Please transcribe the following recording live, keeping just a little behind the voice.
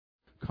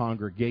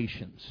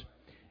congregations.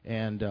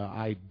 And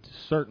I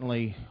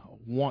certainly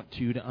want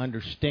you to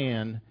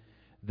understand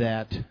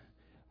that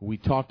we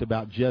talked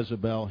about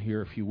Jezebel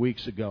here a few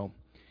weeks ago.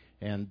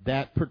 And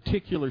that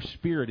particular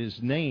spirit is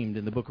named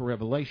in the book of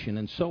Revelation,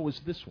 and so is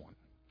this one.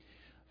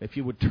 If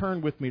you would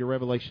turn with me to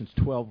Revelations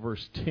 12,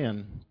 verse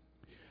 10.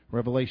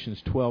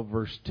 Revelations 12,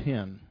 verse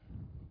 10.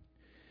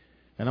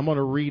 And I'm going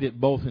to read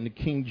it both in the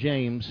King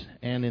James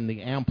and in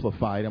the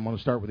Amplified. I'm going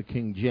to start with the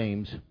King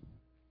James.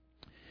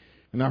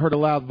 And I heard a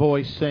loud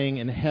voice saying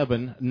in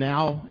heaven,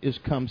 "Now is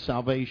come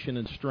salvation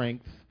and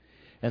strength,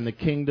 and the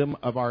kingdom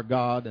of our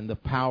God and the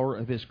power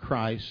of His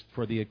Christ,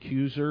 for the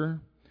accuser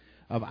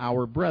of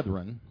our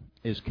brethren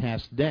is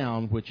cast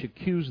down, which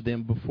accused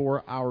them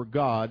before our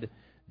God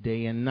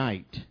day and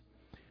night."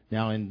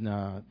 Now in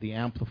the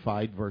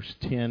Amplified, verse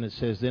 10, it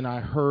says, "Then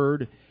I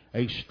heard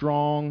a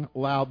strong,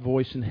 loud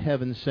voice in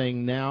heaven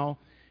saying, Now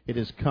it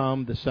has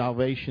come the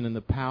salvation and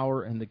the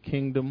power and the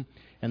kingdom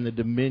and the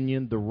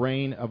dominion, the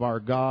reign of our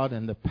God,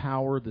 and the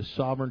power, the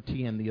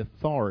sovereignty, and the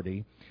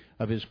authority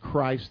of His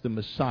Christ the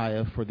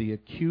Messiah. For the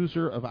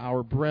accuser of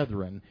our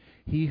brethren,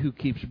 he who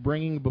keeps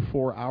bringing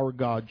before our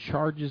God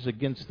charges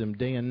against them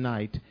day and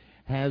night,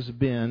 has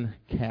been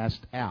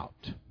cast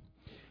out."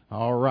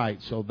 All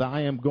right, so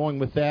I am going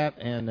with that,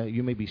 and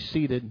you may be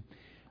seated.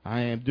 I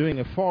am doing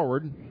a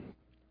forward.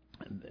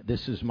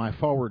 This is my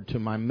forward to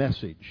my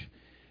message,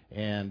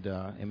 and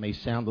it may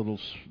sound a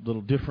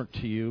little different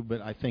to you,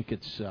 but I think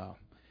it's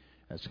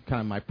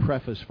kind of my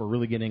preface for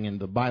really getting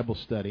into Bible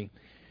study.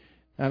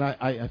 And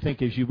I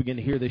think as you begin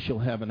to hear this, you'll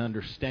have an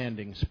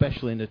understanding,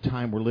 especially in the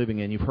time we're living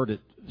in. You've heard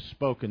it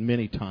spoken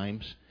many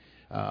times,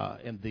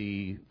 in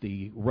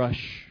the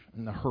rush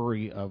and the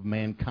hurry of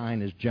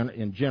mankind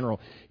in general,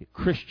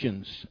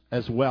 Christians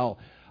as well.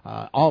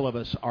 All of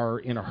us are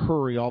in a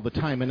hurry all the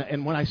time.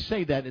 And when I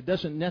say that, it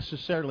doesn't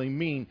necessarily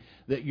mean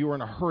that you're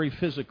in a hurry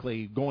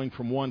physically going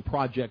from one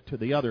project to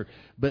the other,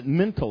 but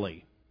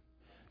mentally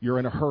you're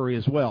in a hurry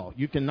as well.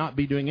 You cannot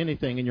be doing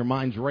anything and your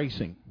mind's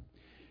racing.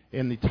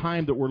 In the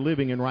time that we're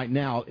living in right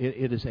now,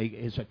 it is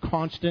a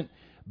constant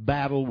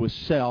battle with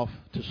self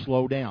to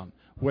slow down,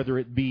 whether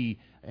it be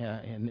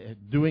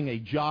doing a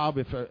job,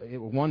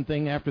 one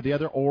thing after the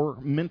other, or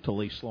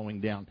mentally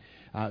slowing down.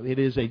 It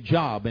is a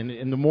job,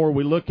 and the more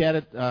we look at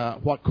it,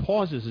 what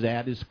causes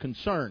that is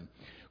concern.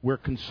 We're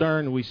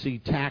concerned. We see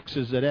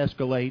taxes that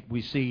escalate.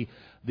 We see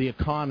the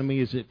economy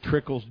as it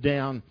trickles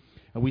down.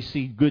 And we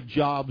see good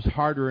jobs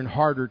harder and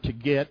harder to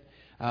get.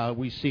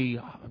 We see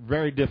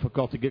very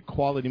difficult to get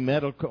quality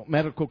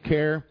medical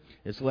care.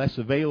 It's less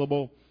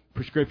available.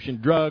 Prescription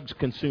drugs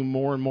consume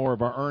more and more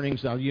of our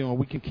earnings. Now,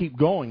 we can keep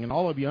going, and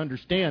all of you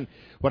understand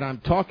what I'm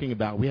talking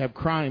about. We have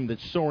crime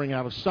that's soaring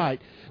out of sight.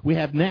 We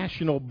have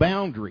national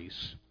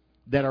boundaries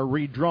that are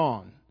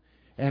redrawn,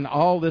 and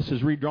all this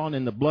is redrawn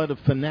in the blood of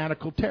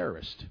fanatical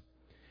terrorists.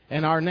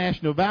 And our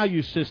national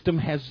value system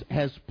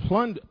has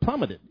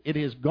plummeted. It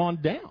has gone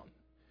down.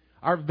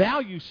 Our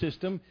value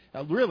system,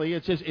 really,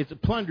 it's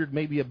plundered,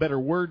 maybe a better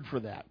word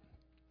for that.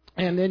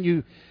 And then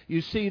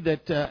you see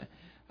that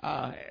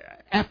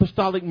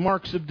apostolic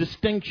marks of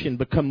distinction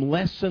become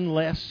less and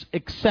less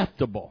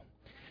acceptable.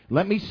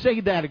 Let me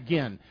say that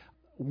again.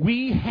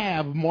 We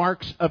have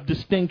marks of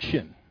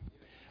distinction.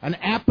 An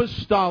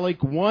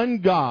apostolic, one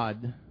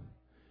God,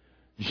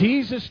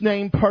 Jesus'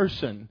 name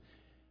person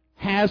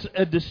has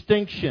a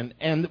distinction.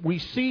 And we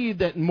see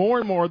that more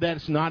and more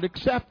that's not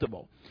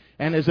acceptable.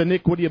 And as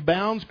iniquity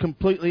abounds,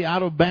 completely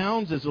out of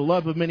bounds, as the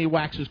love of many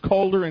waxes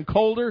colder and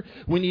colder,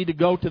 we need to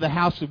go to the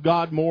house of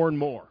God more and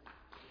more.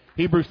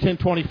 Hebrews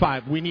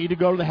 10:25. We need to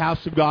go to the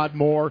house of God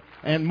more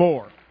and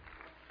more.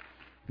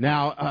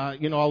 Now,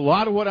 a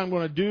lot of what I'm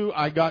going to do,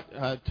 I got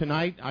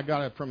tonight. I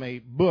got it from a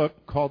book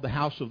called The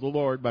House of the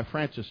Lord by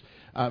Francis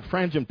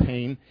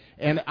Frangipaane,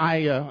 and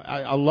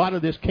a lot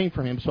of this came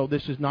from him. So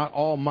this is not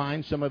all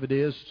mine. Some of it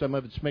is. Some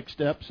of it's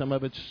mixed up. Some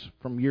of it's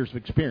from years of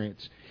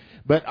experience.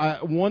 But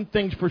one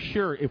thing's for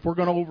sure: if we're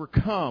going to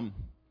overcome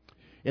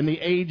in the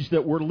age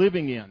that we're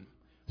living in,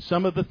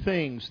 some of the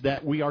things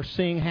that we are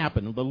seeing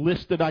happen, the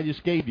list that I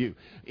just gave you,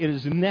 it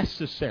is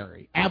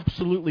necessary,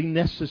 absolutely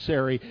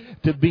necessary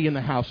to be in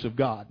the house of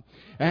God.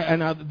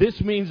 And this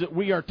means that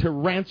we are to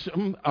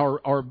ransom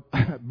or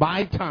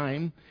buy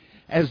time.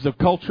 As the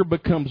culture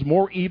becomes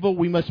more evil,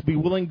 we must be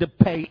willing to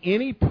pay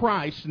any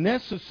price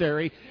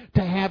necessary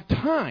to have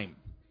time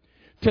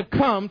to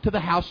come to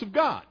the house of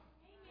God.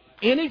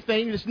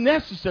 Anything that's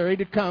necessary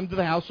to come to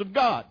the house of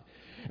God.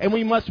 And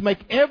we must make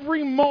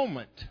every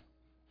moment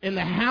in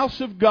the house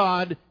of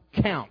God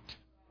count.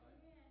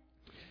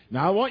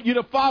 Now, I want you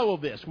to follow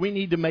this. We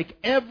need to make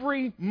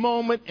every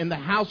moment in the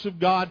house of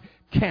God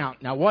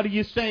count. Now, what are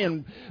you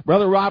saying,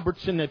 Brother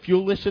Robertson? If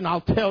you'll listen,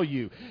 I'll tell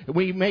you.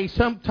 We may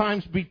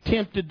sometimes be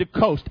tempted to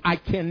coast. I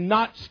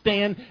cannot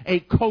stand a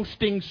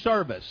coasting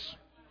service.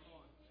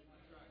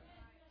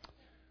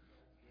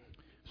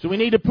 So we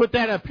need to put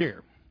that up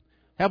here.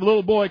 Have a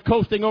little boy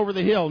coasting over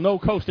the hill. No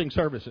coasting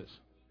services.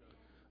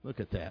 Look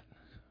at that.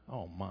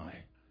 Oh, my.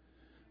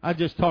 I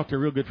just talked to a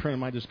real good friend of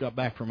mine, just got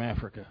back from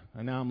Africa,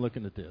 and now I'm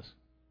looking at this.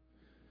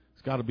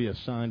 It's got to be a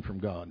sign from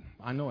God.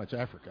 I know it's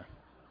Africa.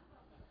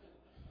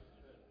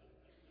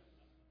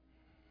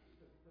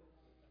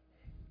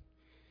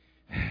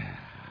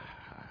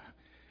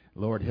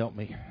 Lord, help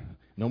me.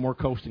 No more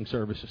coasting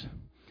services.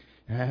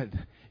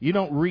 You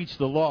don't reach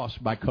the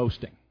lost by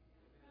coasting.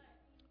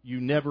 You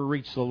never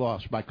reach the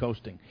lost by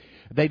coasting.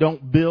 They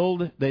don't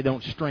build, they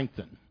don't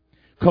strengthen.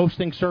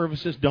 Coasting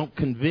services don't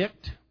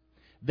convict,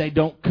 they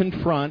don't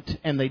confront,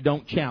 and they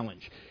don't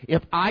challenge.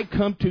 If I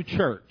come to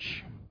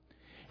church,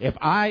 if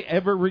I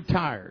ever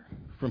retire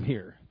from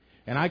here,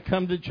 and I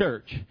come to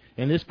church,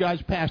 and this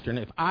guy's pastor, and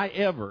if I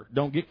ever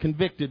don't get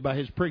convicted by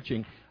his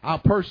preaching, I'll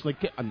personally...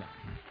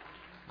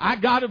 I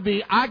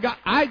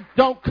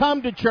don't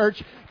come to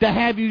church to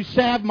have you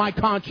salve my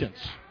conscience.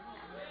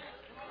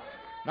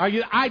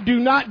 I do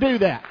not do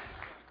that.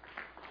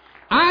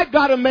 I've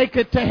got to make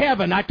it to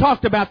heaven. I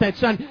talked about that,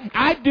 son.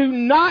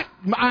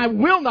 I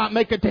will not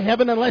make it to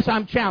heaven unless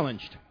I'm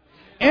challenged.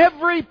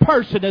 Every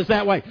person is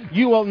that way.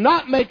 You will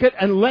not make it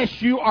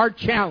unless you are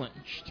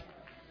challenged.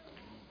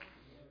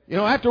 You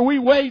know, after we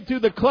wade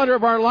through the clutter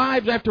of our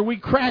lives, after we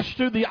crash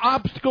through the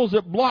obstacles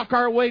that block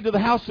our way to the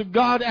house of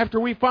God, after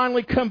we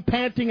finally come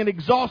panting and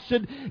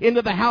exhausted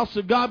into the house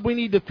of God, we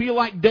need to feel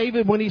like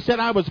David when he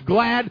said, I was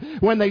glad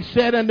when they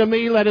said unto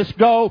me, let us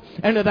go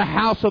into the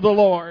house of the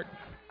Lord.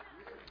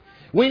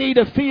 We need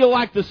to feel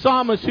like the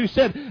psalmist who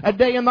said, a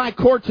day in thy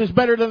courts is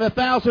better than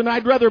 1,000.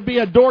 I'd rather be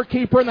a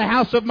doorkeeper in the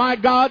house of my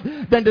God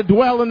than to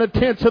dwell in the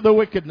tents of the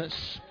wickedness.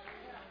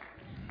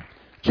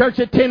 Church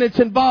attendance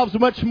involves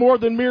much more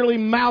than merely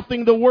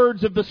mouthing the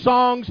words of the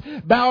songs,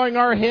 bowing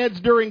our heads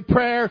during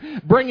prayer,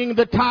 bringing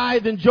the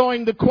tithe,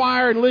 enjoying the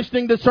choir, and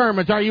listening to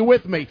sermons. Are you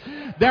with me?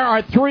 There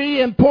are 3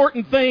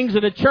 important things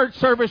that a church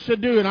service should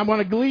do, and I'm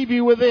going to leave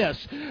you with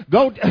this.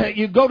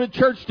 You go to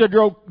church to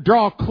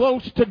draw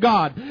close to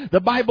God.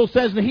 The Bible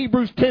says in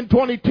Hebrews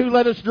 10:22,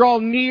 let us draw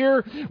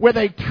near with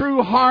a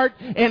true heart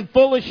and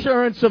full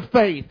assurance of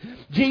faith.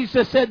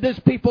 Jesus said, this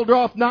people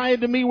draweth nigh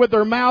unto me with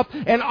their mouth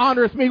and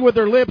honoreth me with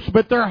their lips,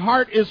 but their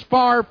heart is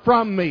far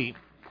from me.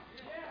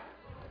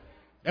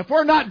 If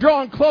we're not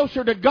drawing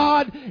closer to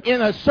God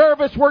in a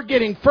service, we're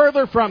getting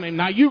further from Him.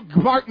 Now, you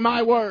mark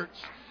my words.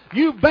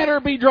 You better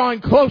be drawing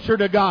closer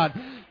to God.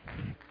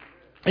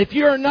 If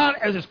you're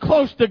not as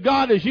close to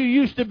God as you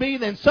used to be,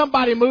 then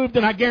somebody moved,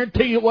 and I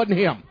guarantee you it wasn't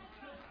Him.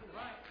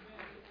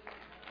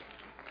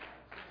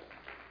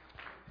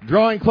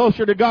 Drawing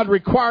closer to God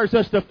requires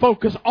us to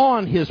focus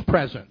on His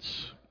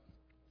presence.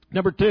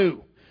 Number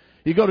 2,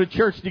 you go to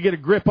church to get a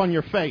grip on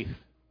your faith.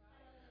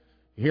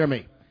 You hear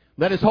me?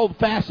 Let us hold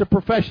fast the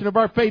profession of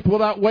our faith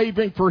without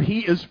wavering, for He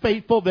is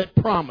faithful that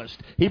promised.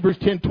 Hebrews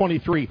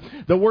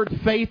 10:23. The word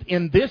faith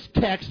in this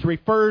text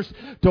refers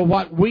to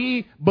what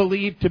we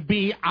believe to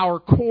be our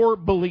core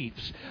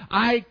beliefs.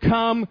 I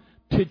come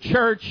to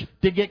church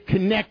to get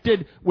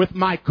connected with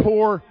my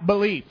core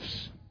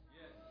beliefs.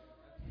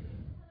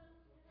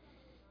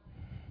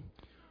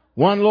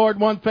 One Lord,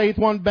 one faith,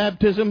 one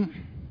baptism.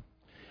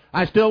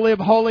 I still live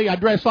holy. I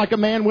dress like a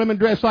man. Women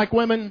dress like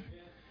women.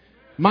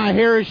 My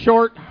hair is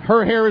short.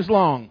 Her hair is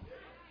long.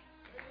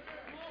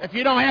 If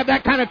you don't have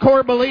that kind of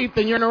core belief,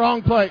 then you're in the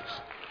wrong place.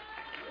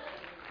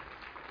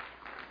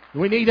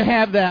 We need to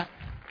have that.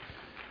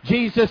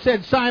 Jesus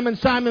said, Simon,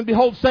 Simon,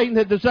 behold, Satan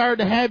had desired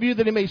to have you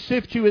that he may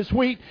sift you as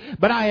wheat,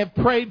 but I have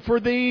prayed for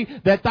thee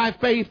that thy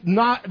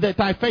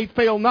faith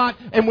fail not,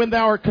 and when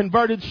thou art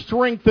converted,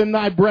 strengthen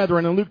thy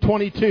brethren. In Luke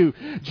 22,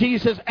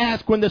 Jesus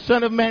asked, when the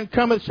Son of Man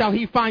cometh, shall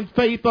he find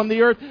faith on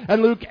the earth?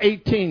 And Luke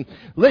 18.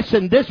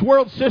 Listen, this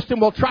world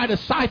system will try to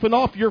siphon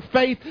off your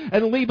faith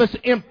and leave us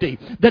empty.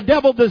 The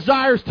devil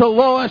desires to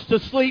lull us to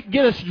sleep,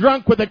 get us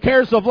drunk with the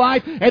cares of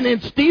life, and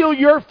then steal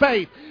your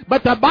faith.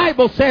 But the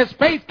Bible says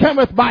faith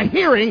cometh by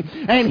hearing,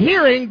 and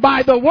hearing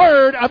by the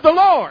word of the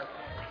Lord.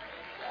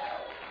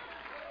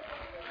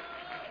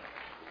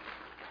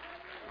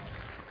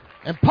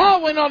 And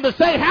Paul went on to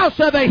say, how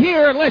shall they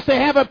hear unless they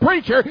have a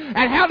preacher?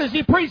 And how does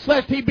he preach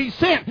lest he be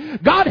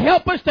sent? God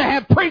help us to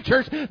have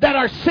preachers that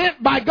are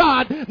sent by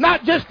God,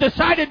 not just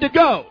decided to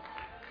go.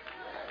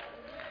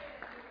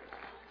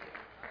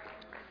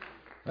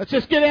 Let's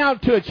just get down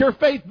to it. Your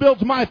faith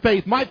builds my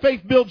faith. My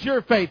faith builds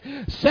your faith.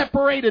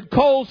 Separated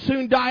coals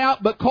soon die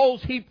out, but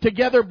coals heaped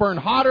together burn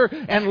hotter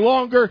and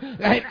longer.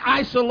 And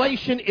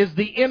isolation is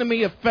the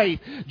enemy of faith.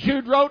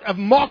 Jude wrote of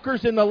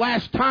mockers in the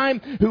last time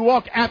who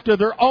walk after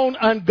their own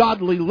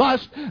ungodly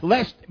lust,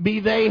 lest be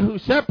they who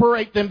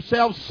separate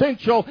themselves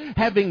sensual,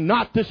 having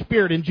not the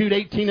Spirit. In Jude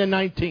 18 and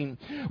 19.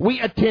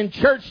 We attend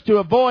church to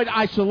avoid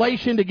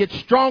isolation, to get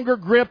stronger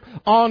grip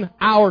on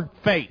our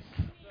faith.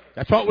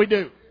 That's what we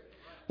do.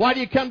 Why do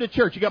you come to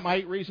church? You got my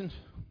 8 reasons?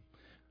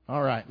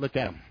 All right, look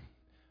at them.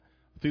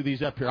 Threw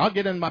these up here. I'll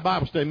get into my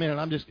Bible study in a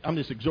minute. I'm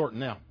just exhorting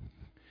now.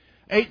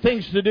 8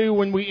 things to do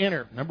when we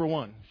enter. Number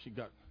 1.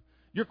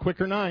 You're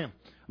quicker than I am.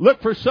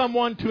 Look for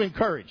someone to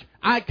encourage.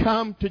 I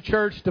come to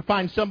church to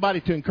find somebody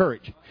to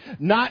encourage.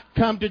 Not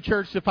come to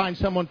church to find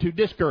someone to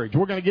discourage.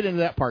 We're going to get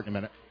into that part in a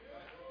minute.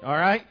 All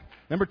right?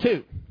 Number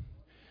 2.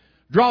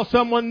 Draw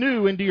someone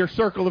new into your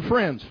circle of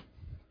friends.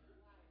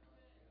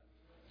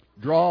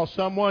 Draw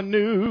someone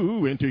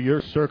new into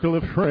your circle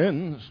of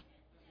friends.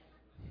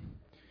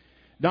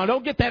 Now,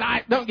 don't get that.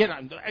 I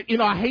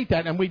hate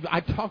that. And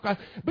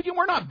but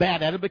we're not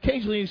bad at it. But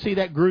occasionally you see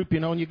that group,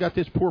 and you got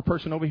this poor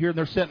person over here, and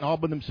they're sitting all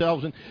by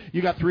themselves, and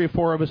you got 3 or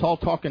 4 of us all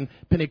talking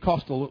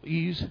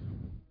Pentecostalese.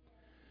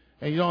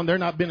 And, they're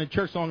not been in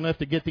church long enough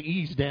to get the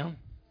E's down.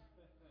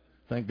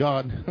 Thank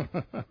God.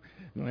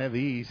 Don't have the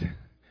E's.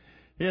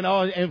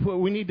 And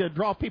we need to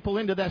draw people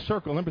into that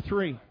circle. Number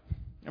three.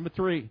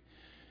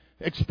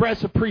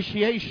 Express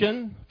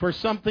appreciation for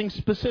something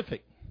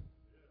specific.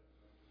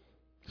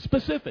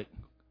 Specific.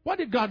 What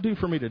did God do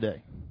for me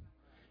today?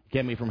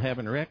 Kept me from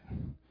having a wreck.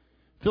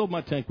 Filled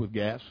my tank with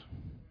gas.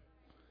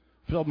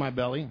 Filled my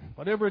belly.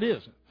 Whatever it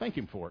is. Thank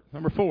Him for it.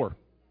 Number 4.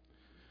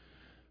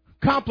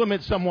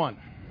 Compliment someone.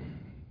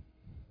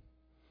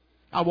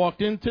 I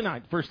walked in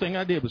tonight. First thing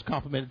I did was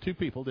complimented 2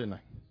 people, didn't I?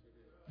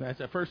 That's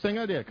the first thing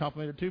I did.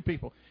 Complimented 2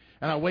 people.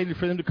 And I waited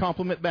for them to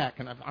compliment back,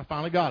 and I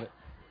finally got it.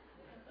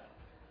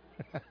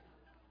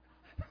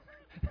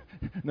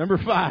 Number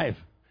 5.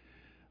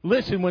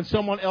 Listen when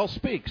someone else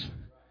speaks.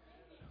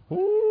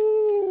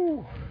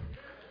 Ooh.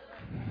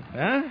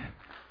 Huh?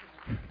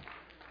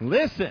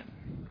 Listen.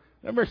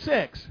 Number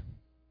 6.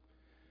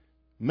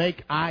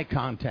 Make eye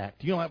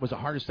contact. That was the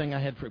hardest thing I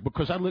had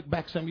because I look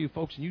back some of you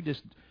folks and you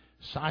just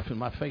siphoned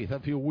my faith. I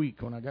feel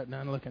weak when I got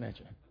done looking at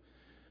you.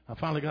 I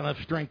finally got enough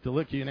strength to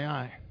look you in the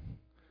eye.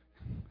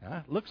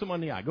 Huh? Look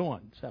someone in the eye. Go on.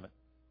 7.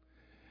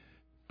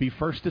 Be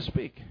first to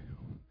speak.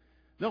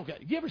 You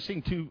ever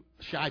seen 2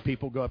 shy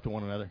people go up to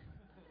one another?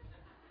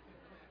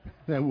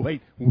 Then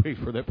wait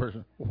for that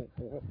person. Come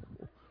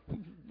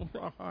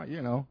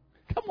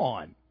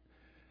on.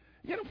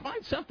 You got to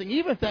find something.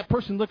 Even if that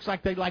person looks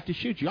like they'd like to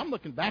shoot you. I'm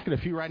looking back at a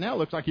few right now. It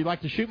looks like you'd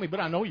like to shoot me, but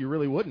I know you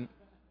really wouldn't.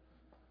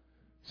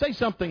 Say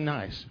something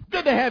nice.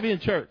 Good to have you in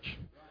church.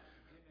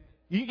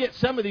 You can get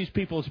some of these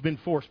people that's been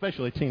forced,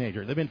 especially a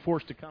teenager. They've been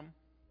forced to come.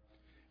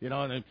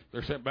 And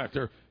they're sitting back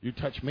there. You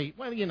touch me.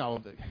 Well,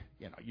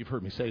 you've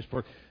heard me say this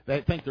before.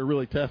 They think they're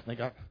really tough. And they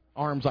got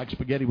arms like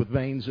spaghetti with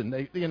veins, and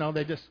they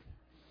just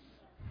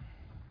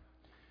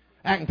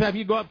acting tough.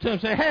 You go up to them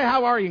and say, "Hey,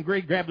 how are you?" And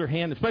grab their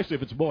hand, especially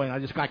if it's a boy. And I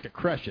just like to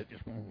crush it.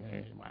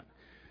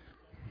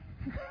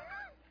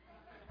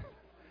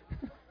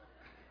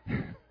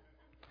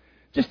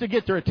 Just to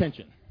get their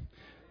attention.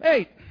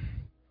 Hey,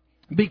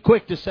 be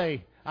quick to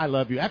say, "I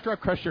love you." After I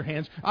crush your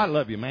hands, "I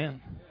love you, man."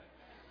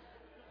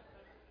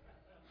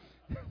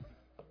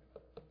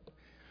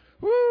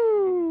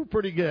 Woo,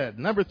 pretty good.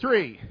 Number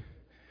 3,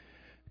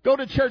 go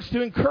to church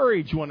to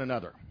encourage one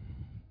another.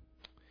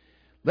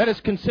 Let us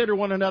consider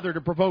one another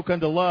to provoke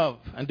unto love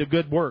and to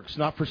good works,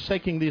 not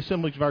forsaking the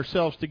assemblage of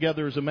ourselves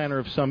together as a manner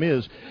of some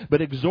is,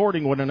 but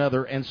exhorting one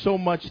another, and so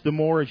much the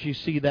more as you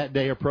see that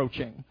day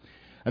approaching.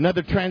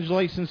 Another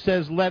translation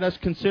says, let us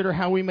consider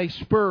how we may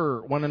spur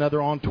one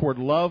another on toward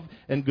love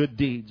and good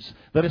deeds.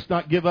 Let us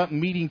not give up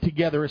meeting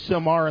together as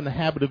some are in the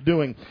habit of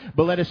doing,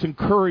 but let us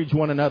encourage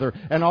one another,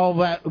 and all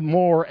that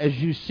more as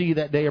you see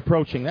that day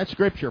approaching. That's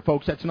Scripture,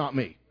 folks. That's not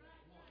me.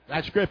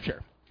 That's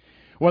Scripture.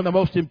 One of the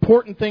most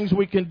important things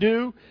we can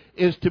do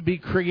is to be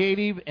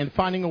creative and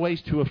finding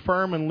ways to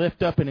affirm and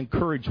lift up and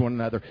encourage one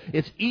another.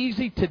 It's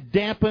easy to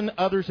dampen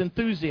others'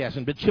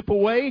 enthusiasm, to chip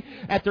away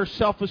at their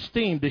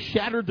self-esteem, to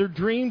shatter their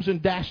dreams and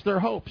dash their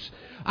hopes.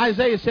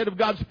 Isaiah said of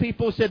God's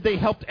people, said they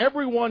helped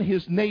everyone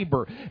his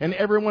neighbor, and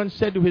everyone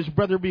said to his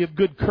brother, be of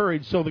good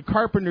courage. So the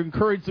carpenter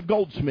encouraged the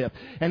goldsmith,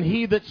 and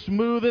he that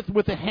smootheth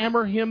with the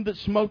hammer him that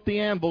smote the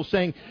anvil,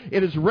 saying,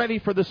 it is ready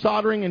for the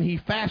soldering, and he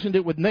fastened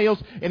it with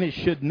nails, and it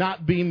should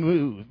not be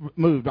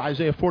moved.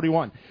 Isaiah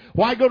 41.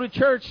 Why go to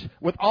church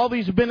with all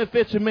these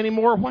benefits and many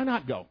more? Why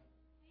not go?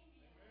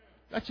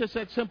 That's just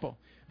that simple.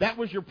 That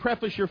was your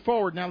preface, your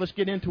forward. Now let's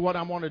get into what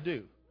I want to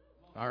do.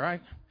 All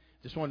right?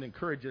 Just wanted to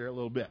encourage you there a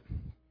little bit.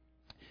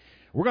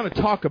 We're going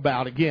to talk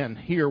about, again,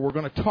 here, we're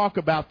going to talk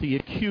about the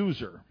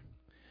accuser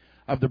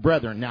of the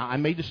brethren. Now, I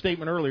made the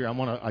statement earlier. I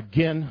want to,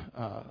 again,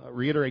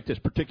 reiterate this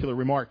particular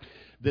remark,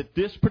 that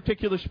this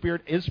particular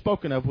spirit is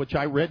spoken of, which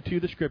I read to you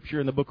the Scripture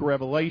in the book of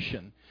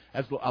Revelation,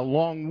 as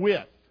along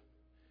with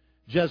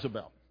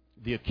Jezebel,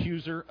 the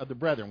accuser of the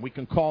brethren. We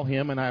can call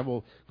him, and I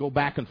will go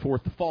back and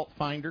forth, the fault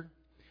finder,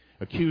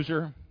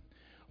 accuser,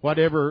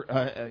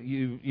 whatever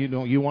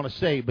you want to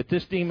say. But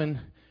this demon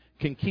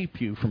can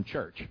keep you from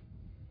church.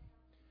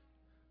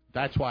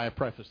 That's why I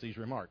preface these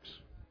remarks.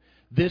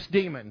 This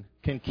demon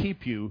can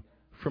keep you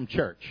from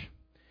church.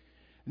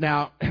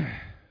 Now,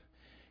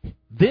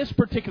 this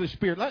particular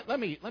spirit. Let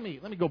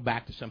me go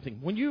back to something.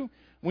 When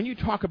you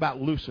talk about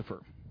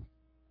Lucifer,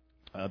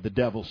 the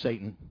devil,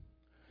 Satan,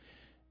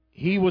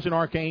 he was an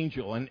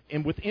archangel,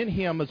 and within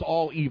him is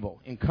all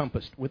evil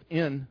encompassed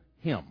within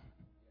him.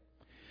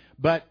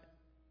 But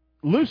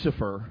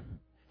Lucifer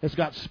has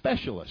got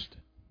specialists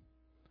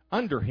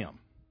under him.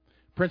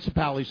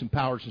 Principalities and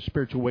powers and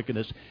spiritual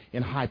wickedness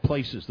in high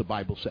places, the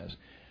Bible says.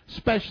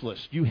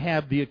 Specialists. You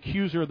have the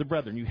accuser of the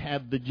brethren. You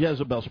have the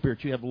Jezebel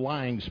spirits. You have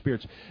lying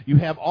spirits. You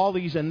have all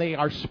these, and they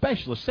are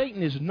specialists.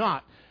 Satan is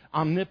not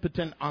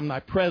omnipotent,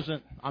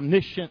 omnipresent,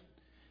 omniscient.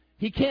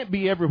 He can't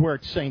be everywhere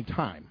at the same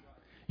time.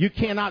 You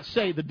cannot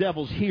say the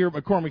devil's here at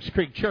McCormick's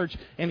Creek Church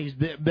and he's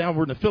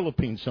over in the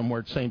Philippines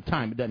somewhere at the same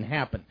time. It doesn't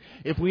happen.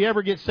 If we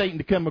ever get Satan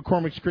to come to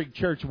McCormick's Creek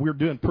Church, we're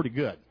doing pretty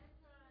good.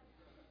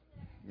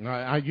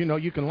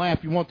 You can laugh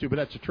if you want to, but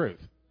that's the truth.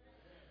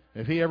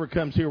 If he ever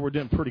comes here, we're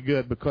doing pretty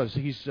good because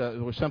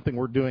there's something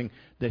we're doing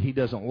that he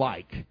doesn't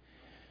like.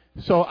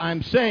 So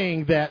I'm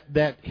saying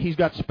that he's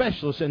got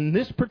specialists, and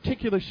this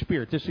particular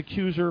spirit, this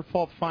accuser,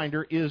 fault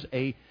finder, is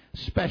a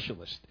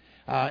specialist.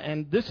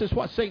 And this is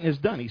what Satan has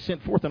done. He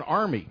sent forth an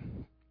army,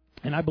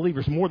 and I believe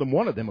there's more than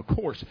one of them, of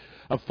course,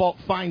 of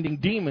fault-finding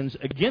demons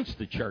against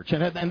the church.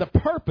 And the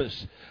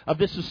purpose of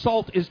this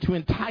assault is to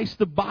entice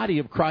the body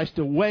of Christ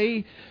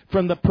away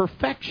from the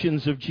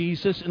perfections of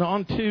Jesus and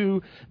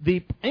onto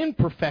the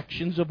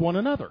imperfections of one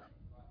another.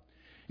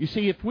 You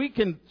see, if we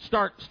can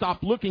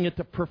stop looking at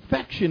the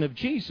perfection of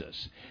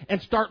Jesus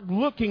and start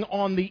looking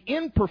on the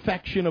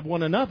imperfection of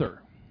one another,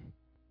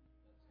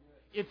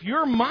 if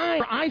your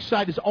mind or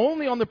eyesight is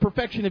only on the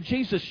perfection of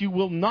Jesus, you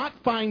will not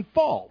find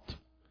fault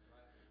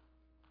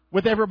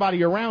with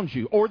everybody around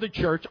you, or the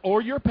church,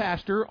 or your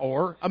pastor,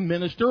 or a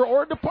minister,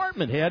 or a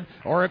department head,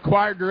 or a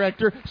choir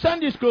director,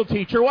 Sunday school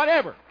teacher,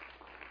 whatever.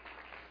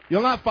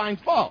 You'll not find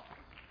fault.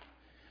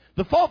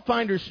 The fault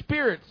finder's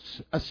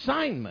spirit's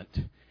assignment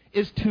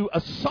is to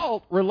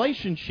assault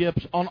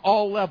relationships on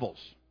all levels.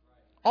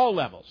 All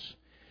levels.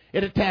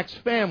 It attacks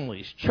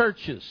families,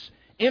 churches,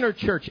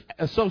 interchurch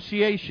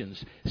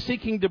associations,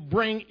 seeking to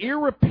bring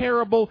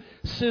irreparable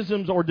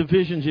schisms or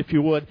divisions, if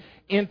you would,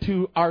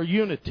 into our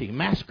unity,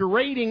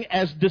 masquerading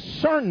as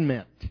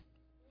discernment.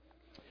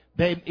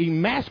 He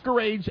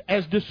masquerades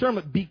as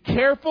discernment. Be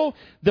careful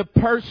the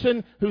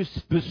person who's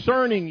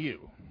discerning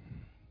you.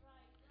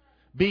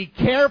 Be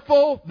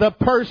careful the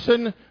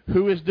person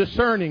who is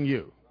discerning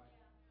you.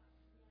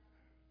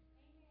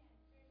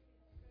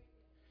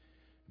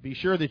 Be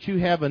sure that you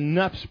have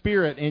enough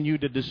spirit in you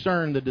to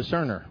discern the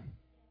discerner.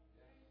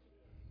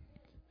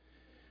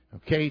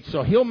 Okay,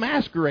 so he'll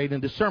masquerade in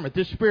discernment.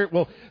 This spirit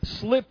will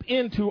slip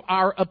into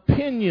our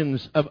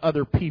opinions of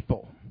other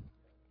people,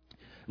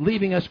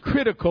 leaving us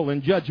critical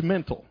and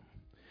judgmental.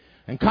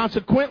 And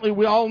consequently,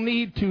 we all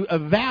need to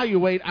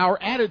evaluate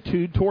our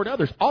attitude toward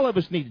others. All of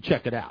us need to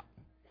check it out.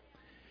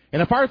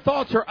 And if our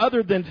thoughts are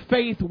other than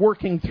faith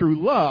working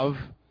through love,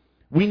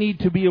 we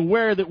need to be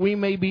aware that we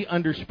may be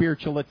under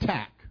spiritual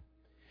attack.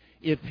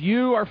 If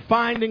you are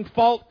finding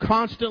fault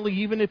constantly,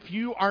 even if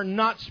you are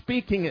not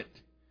speaking it,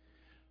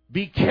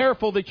 be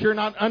careful that you're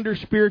not under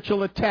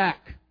spiritual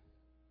attack.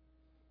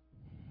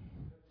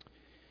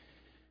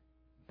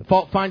 The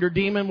fault finder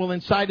demon will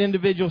incite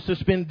individuals to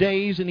spend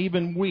days and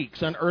even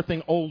weeks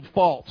unearthing old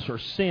faults or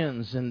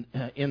sins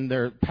in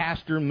their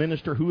pastor,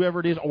 minister, whoever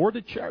it is, or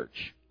the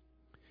church.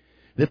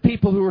 The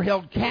people who are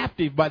held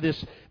captive by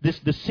this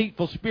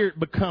deceitful spirit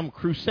become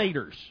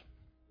crusaders.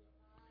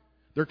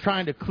 They're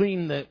trying to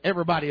clean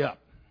everybody up.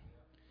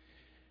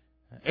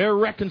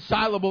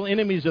 Irreconcilable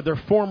enemies of their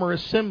former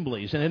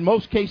assemblies. And in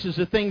most cases,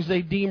 the things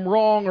they deem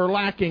wrong or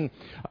lacking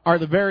are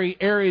the very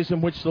areas in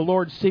which the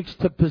Lord seeks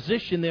to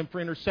position them for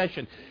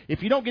intercession.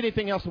 If you don't get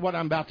anything else of what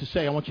I'm about to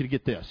say, I want you to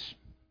get this.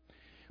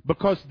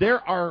 Because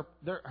there are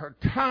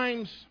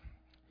times,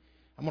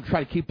 I'm going to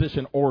try to keep this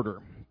in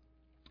order,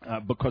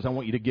 because I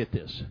want you to get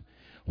this.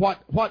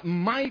 What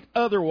might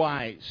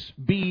otherwise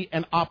be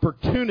an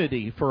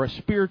opportunity for a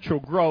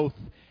spiritual growth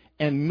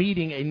and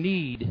meeting a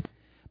need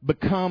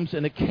becomes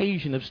an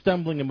occasion of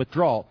stumbling and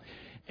withdrawal.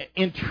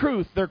 In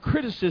truth, their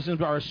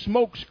criticisms are a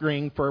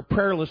smokescreen for a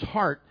prayerless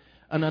heart,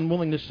 an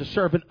unwillingness to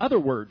serve. In other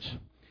words,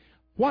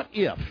 what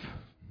if,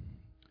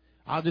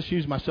 I'll just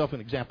use myself as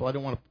an example, I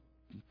don't want to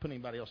put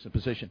anybody else in a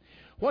position.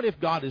 What if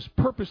God is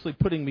purposely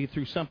putting me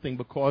through something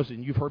because,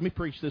 and you've heard me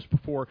preach this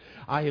before,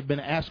 I have been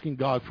asking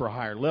God for a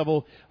higher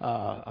level,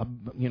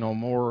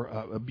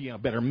 being a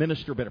better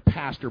minister, better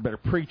pastor, better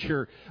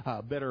preacher,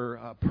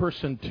 better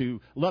person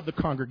to love the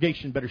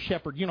congregation, better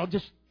shepherd,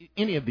 just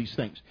any of these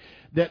things.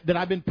 That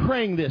I've been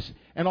praying this,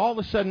 and all of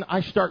a sudden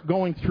I start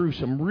going through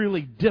some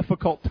really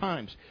difficult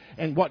times.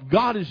 And what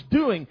God is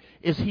doing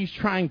is He's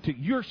trying to,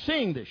 you're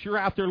seeing this, you're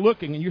out there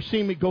looking, and you're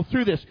seeing me go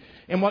through this.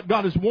 And what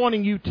God is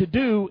wanting you to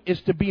do is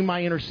to be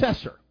my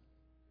intercessor.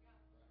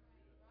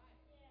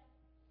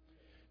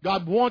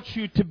 God wants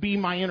you to be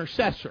my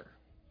intercessor.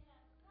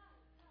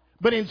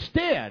 But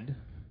instead,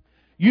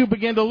 you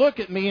begin to look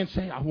at me and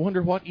say, I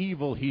wonder what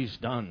evil he's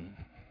done.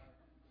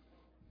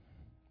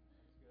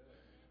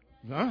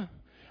 Huh?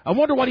 I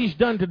wonder what he's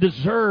done to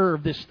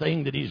deserve this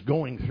thing that he's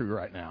going through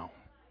right now.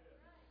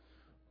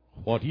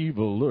 What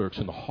evil lurks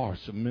in the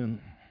hearts of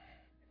men,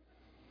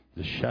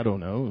 the shadow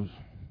knows.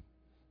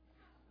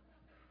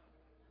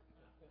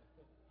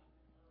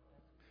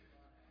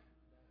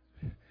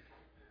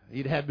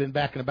 You'd have been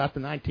back in about the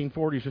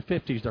 1940s or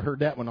 50s to heard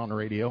that one on the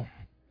radio.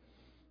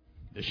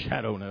 The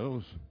shadow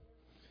knows.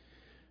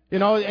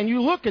 And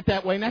you look at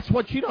that way, and that's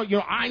what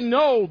I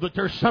know that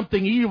there's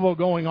something evil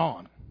going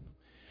on.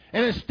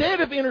 And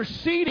instead of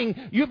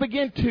interceding, you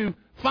begin to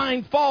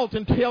find fault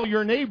and tell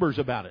your neighbors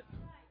about it.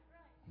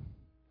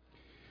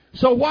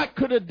 So what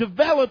could have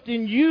developed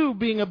in you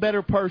being a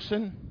better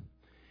person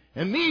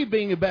and me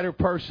being a better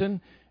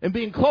person and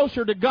being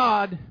closer to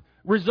God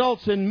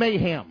results in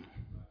mayhem?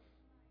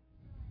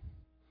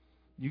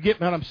 You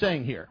get what I'm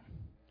saying here?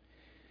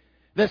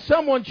 That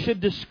someone should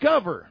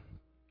discover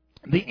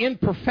the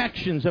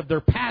imperfections of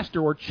their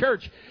pastor or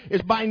church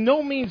is by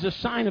no means a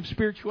sign of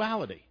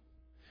spirituality.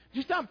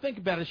 Just stop and think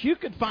about it. You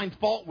could find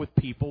fault with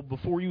people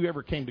before you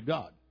ever came to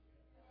God.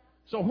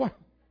 So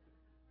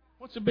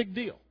what's the big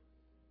deal?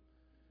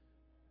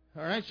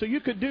 All right, so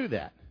you could do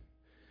that.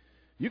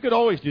 You could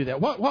always do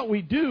that. What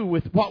we do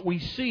with what we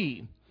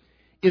see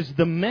is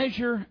the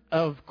measure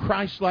of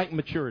Christ-like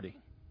maturity.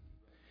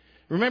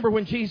 Remember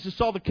when Jesus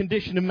saw the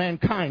condition of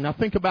mankind. Now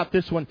think about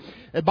this one.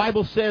 The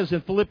Bible says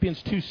in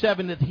Philippians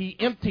 2:7 that He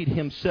emptied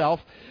Himself,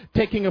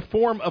 taking a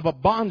form of a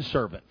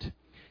bondservant.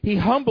 He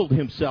humbled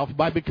Himself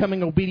by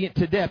becoming obedient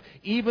to death,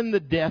 even the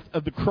death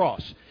of the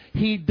cross.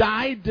 He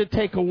died to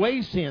take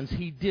away sins.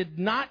 He did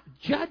not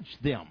judge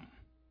them.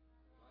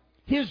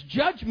 His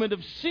judgment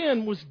of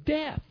sin was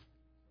death.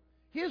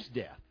 His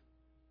death.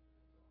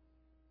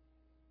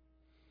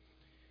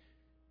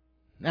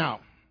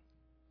 Now,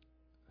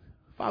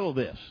 follow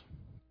this.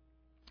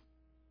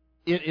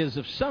 It is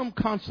of some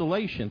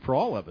consolation for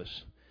all of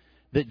us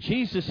that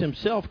Jesus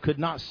Himself could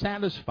not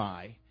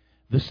satisfy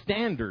the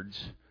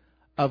standards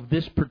of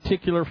this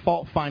particular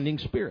fault-finding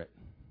spirit.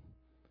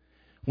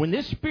 When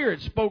this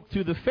spirit spoke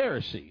to the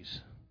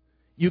Pharisees,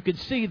 you could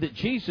see that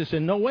Jesus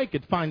in no way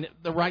could find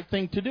the right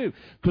thing to do.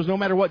 Because no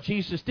matter what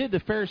Jesus did, the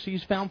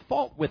Pharisees found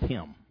fault with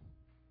Him.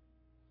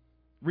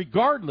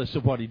 Regardless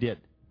of what He did,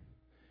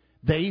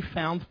 they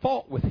found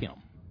fault with Him.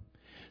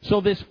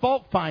 So this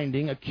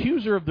fault-finding,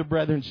 accuser of the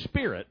brethren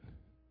spirit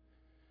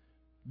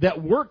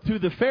that worked through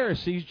the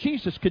Pharisees,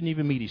 Jesus couldn't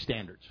even meet His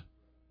standards.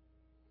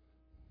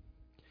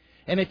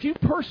 And if you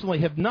personally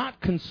have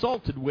not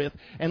consulted with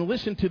and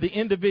listened to the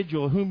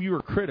individual whom you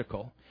are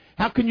critical,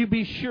 how can you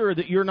be sure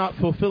that you're not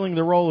fulfilling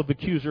the role of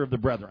accuser of the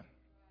brethren?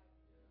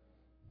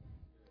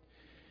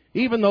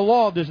 Even the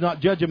law does not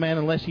judge a man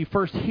unless he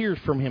first hears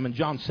from him in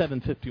John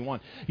 7:51.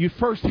 You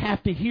first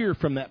have to hear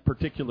from that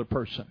particular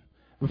person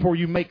before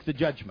you make the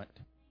judgment.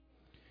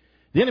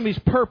 The enemy's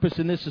purpose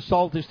in this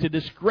assault is to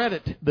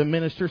discredit the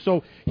minister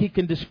so he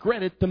can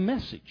discredit the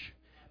message.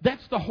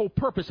 That's the whole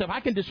purpose. If I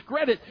can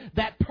discredit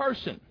that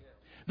person,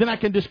 then I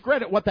can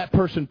discredit what that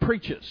person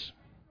preaches.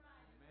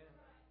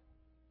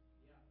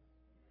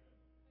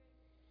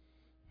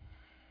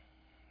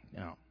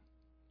 Now,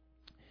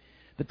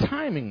 the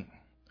timing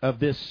of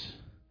this,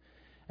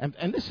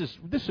 and this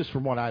is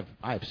from what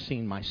I've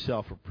seen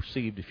myself or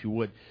perceived, if you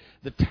would,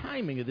 the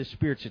timing of this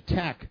spirit's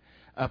attack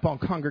upon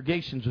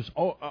congregations was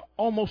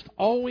almost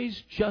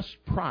always just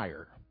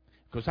prior,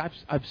 because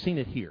I've seen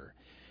it here,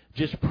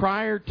 just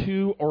prior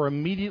to or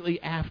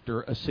immediately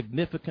after a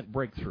significant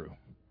breakthrough.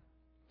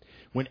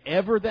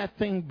 Whenever that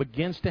thing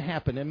begins to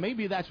happen, and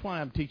maybe that's why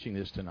I'm teaching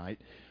this tonight,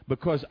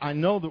 because I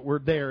know that we're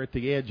there at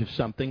the edge of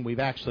something. We've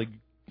actually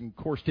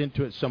coursed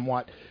into it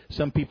somewhat.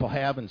 Some people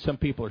have, and some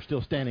people are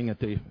still standing at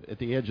the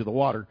edge of the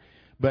water.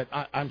 But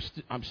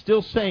I'm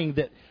still saying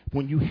that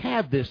when you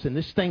have this and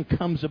this thing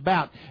comes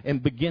about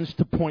and begins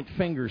to point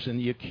fingers and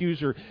the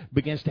accuser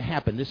begins to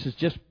happen, this is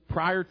just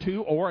prior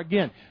to or,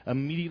 again,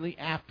 immediately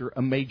after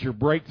a major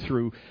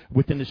breakthrough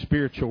within the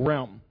spiritual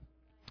realm.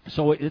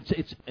 So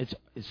it's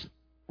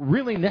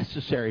really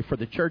necessary for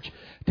the church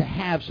to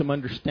have some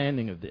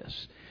understanding of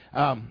this.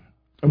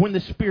 When the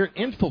Spirit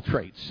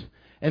infiltrates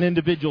an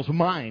individual's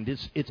mind,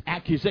 its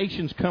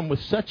accusations come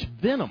with such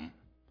venom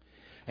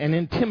and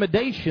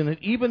intimidation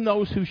that even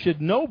those who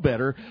should know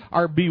better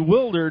are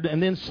bewildered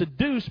and then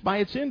seduced by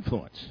its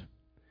influence.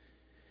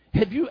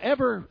 Have you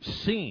ever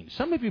seen,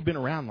 some of you have been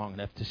around long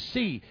enough to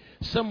see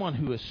someone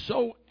who is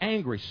so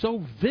angry, so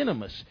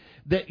venomous,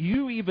 that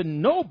you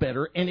even know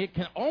better and it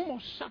can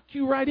almost suck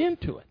you right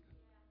into it?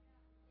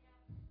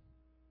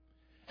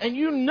 And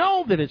you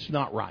know that it's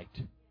not right.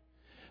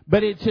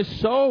 But it's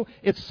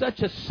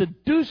such a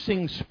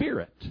seducing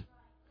spirit.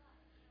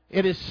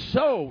 It is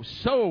so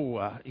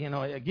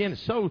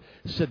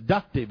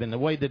seductive in the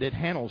way that it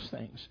handles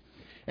things.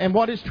 And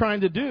what it's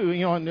trying to do,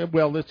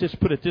 let's just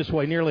put it this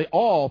way, nearly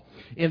all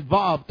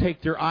involved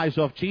take their eyes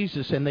off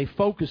Jesus and they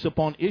focus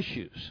upon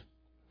issues,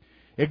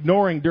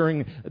 ignoring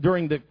during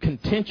the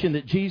contention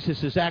that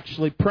Jesus is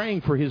actually praying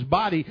for His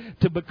body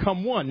to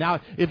become one. Now,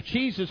 if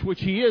Jesus,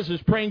 which He is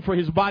praying for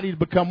His body to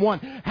become one,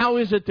 how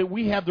is it that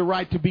we have the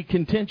right to be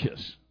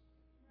contentious?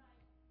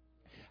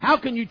 How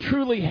can you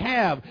truly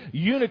have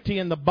unity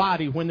in the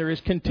body when there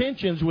is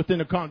contentions within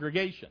a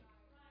congregation?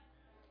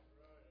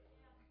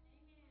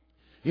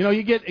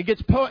 It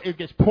gets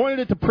pointed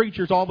at the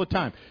preachers all the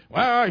time.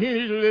 Well, he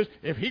needs to do this.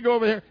 If he go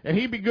over there and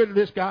he be good to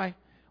this guy.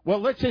 Well,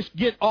 let's just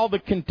get all the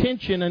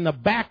contention and the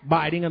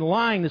backbiting and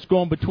lying that's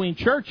going between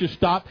churches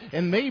stopped,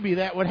 and maybe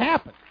that would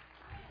happen.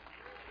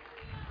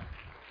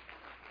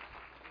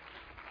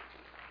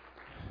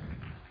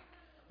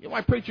 You know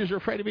why preachers are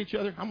afraid of each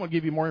other? I'm going to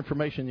give you more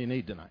information than you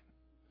need tonight.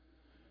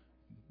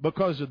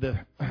 Because of the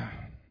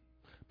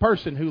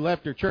person who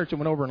left their church and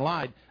went over and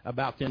lied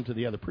about them to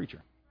the other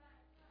preacher.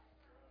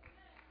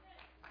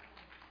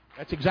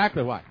 That's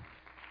exactly why.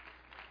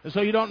 And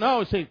so you don't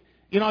know. See,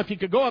 if you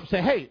could go up and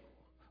say, hey,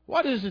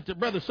 what is it that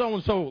Brother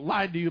so-and-so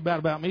lied to you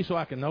about me so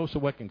I can know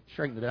so I can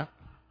straighten it out?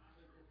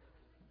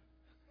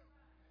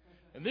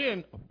 And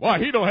then, why,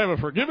 he don't have a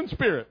forgiving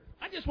spirit.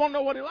 I just want to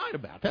know what he lied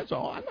about. That's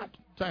all. I'm not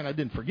saying I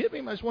didn't forgive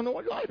him. I just want to know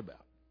what he lied about.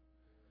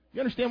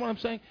 You understand what I'm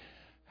saying?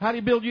 How do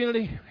you build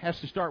unity? It has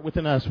to start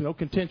within us. No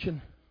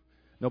contention.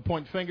 No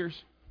pointing fingers.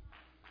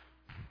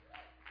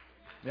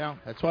 Yeah,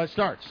 that's why it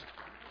starts.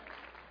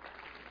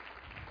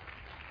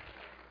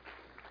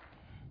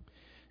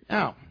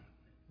 Now,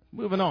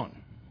 moving on.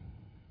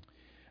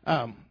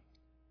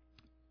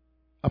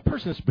 A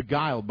person that's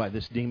beguiled by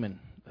this demon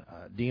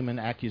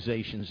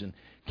accusations and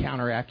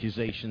counter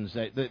accusations,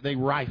 they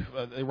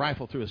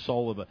rifle through a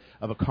soul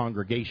of a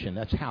congregation.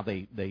 That's how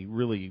they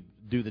really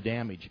do the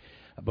damage,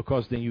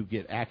 because then you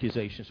get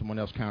accusations, someone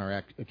else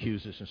counter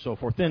accuses, and so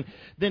forth.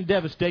 Then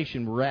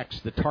devastation wrecks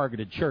the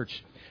targeted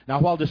church.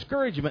 Now, while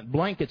discouragement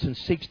blankets and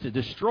seeks to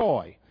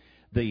destroy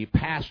the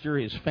pastor,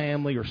 his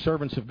family, or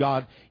servants of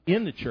God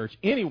in the church,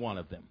 any one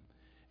of them,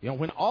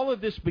 when all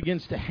of this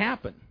begins to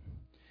happen,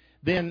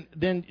 then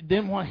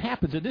what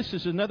happens, and this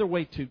is another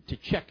way to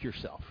check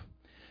yourself.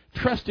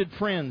 Trusted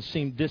friends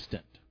seem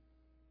distant.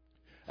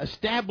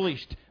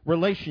 Established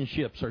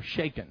relationships are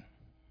shaken.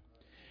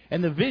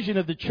 And the vision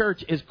of the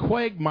church is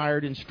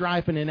quagmired in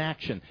strife and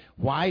inaction.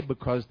 Why?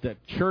 Because the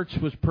church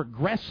was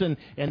progressing,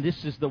 and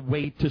this is the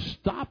way to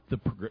stop the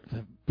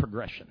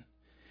progression.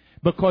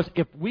 Because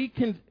if we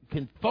can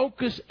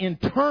focus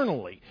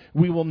internally,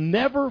 we will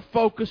never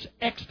focus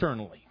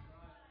externally.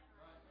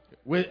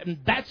 And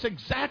that's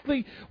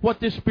exactly what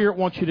this spirit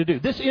wants you to do.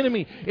 This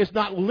enemy is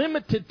not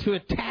limited to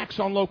attacks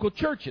on local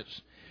churches.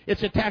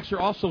 Its attacks are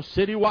also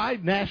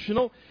citywide,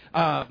 national.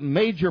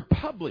 Major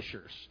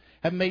publishers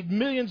have made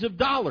millions of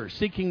dollars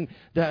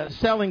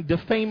selling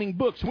defaming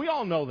books. We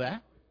all know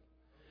that.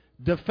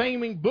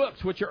 Defaming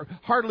books, which are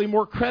hardly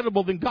more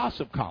credible than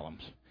gossip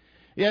columns.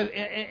 Yeah,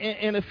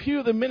 and a few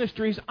of the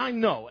ministries I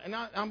know, and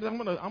I'm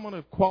going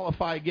to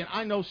qualify again.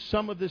 I know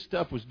some of this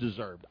stuff was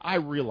deserved. I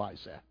realize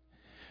that.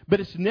 But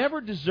it's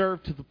never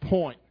deserved to the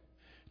point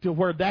to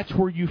where that's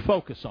where you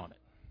focus on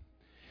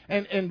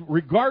it. And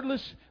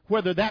regardless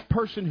whether that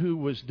person who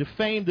was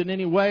defamed in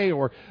any way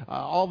or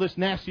all this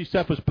nasty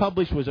stuff was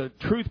published was a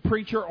truth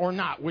preacher or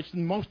not, which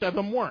most of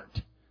them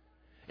weren't,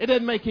 it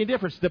doesn't make any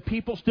difference. The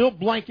people still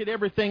blanket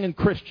everything in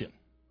Christian.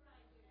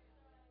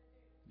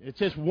 It's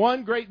just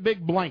one great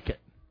big blanket.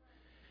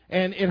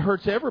 And it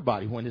hurts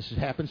everybody when this has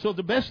happened. So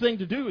the best thing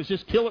to do is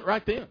just kill it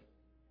right then.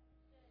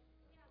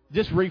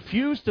 Just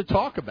refuse to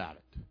talk about it.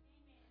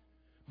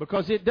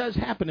 Because it does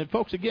happen. And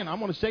folks, again, I'm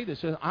going to say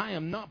this. I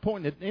am not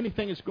pointing at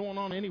anything that's going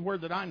on anywhere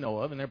that I know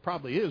of, and there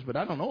probably is, but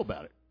I don't know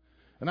about it.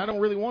 And I don't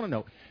really want to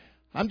know.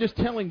 I'm just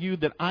telling you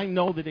that I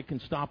know that it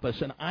can stop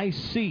us, and I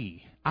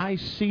see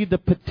the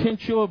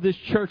potential of this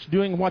church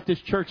doing what this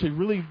church has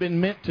really been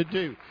meant to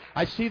do.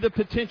 I see the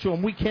potential,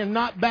 and we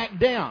cannot back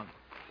down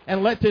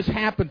and let this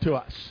happen to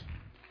us.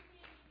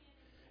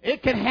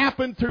 It can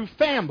happen through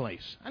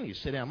families. I need to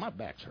sit down. My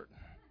back's hurting.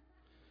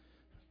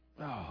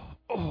 Oh,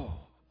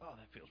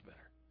 that feels better.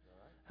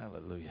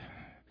 Hallelujah.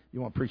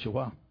 You want to preach a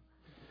while?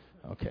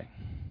 Okay.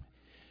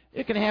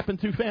 It can happen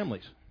through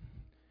families.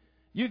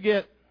 You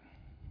get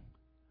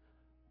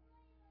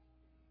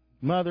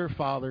mother,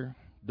 father,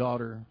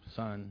 daughter,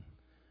 son,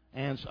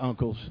 aunts,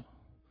 uncles,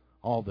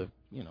 all the,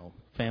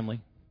 family.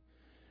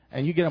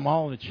 And you get them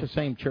all in the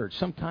same church.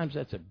 Sometimes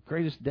that's the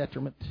greatest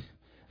detriment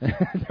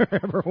there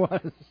ever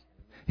was.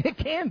 It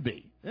can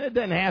be. It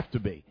doesn't have to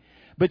be.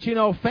 But,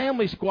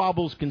 family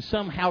squabbles can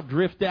somehow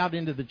drift out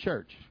into the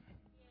church.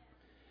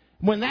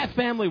 When that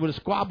family would have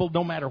squabbled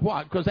no matter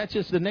what, because that's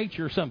just the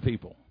nature of some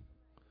people.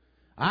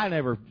 I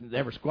never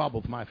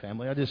squabbled with my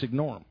family. I just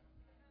ignore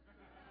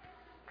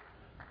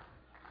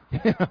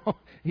them.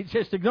 You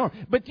just ignore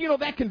them. But,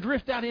 that can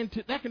drift out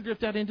into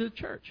the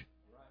church.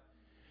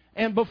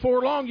 And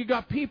before long, you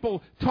got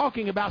people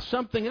talking about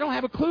something they don't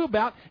have a clue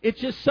about.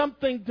 It's just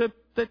something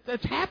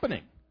that's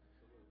happening.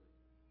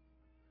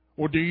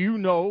 Or do you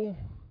know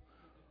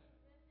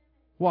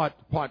what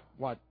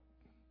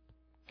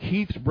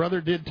Keith's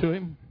brother did to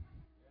him?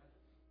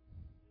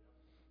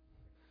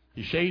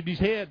 He shaved his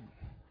head.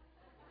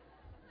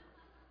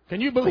 Can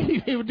you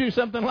believe he would do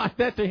something like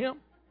that to him?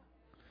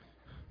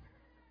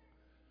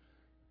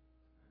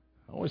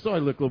 I always thought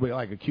he looked a little bit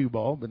like a cue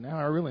ball, but now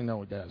I really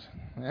know it does.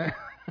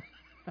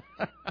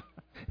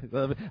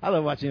 I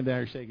love watching him down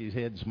there shaking his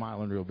head and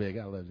smiling real big.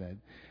 I love that.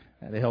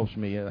 That helps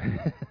me.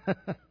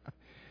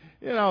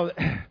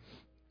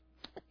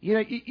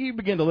 You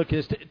begin to look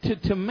at this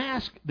to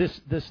mask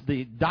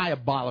the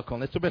diabolical,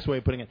 and that's the best way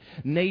of putting it,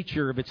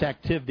 nature of its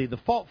activity. The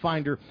fault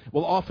finder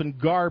will often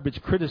garb its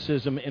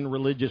criticism in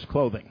religious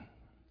clothing.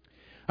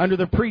 Under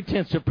the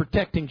pretense of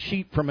protecting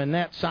sheep from a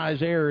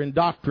gnat-sized error in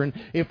doctrine,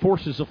 it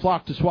forces the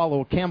flock to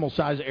swallow a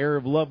camel-sized error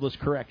of loveless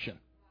correction.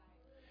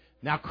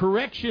 Now,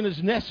 correction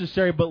is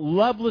necessary, but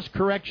loveless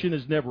correction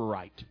is never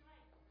right.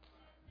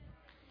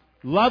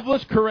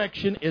 Loveless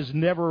correction is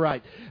never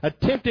right.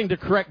 Attempting to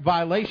correct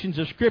violations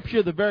of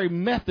Scripture, the very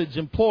methods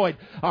employed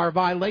are a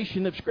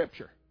violation of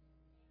Scripture.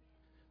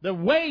 The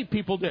way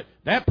people did.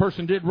 That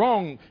person did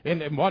wrong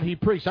in what he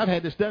preached. I've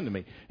had this done to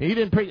me. He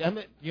didn't preach.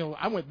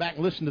 I went back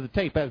and listened to the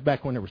tape. That was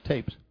back when there was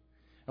tapes.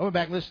 I went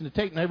back and listened to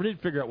the tape and never did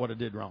figure out what I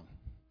did wrong.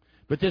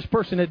 But this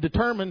person had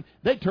determined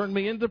they turned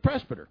me into the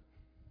presbyter.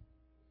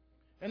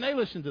 And they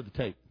listened to the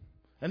tape.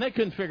 And they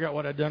couldn't figure out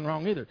what I'd done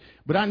wrong either.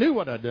 But I knew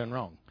what I'd done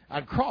wrong.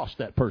 I'd crossed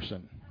that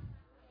person.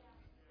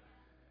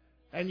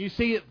 And you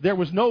see, there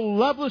was no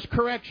loveless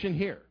correction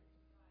here.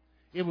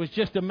 It was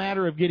just a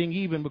matter of getting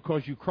even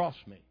because you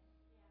crossed me.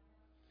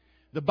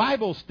 The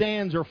Bible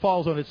stands or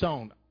falls on its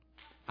own.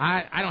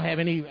 I don't have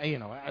any,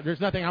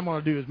 there's nothing I'm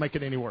going to do is make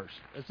it any worse.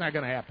 It's not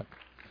going to happen.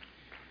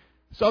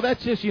 So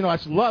that's just,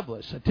 it's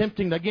loveless,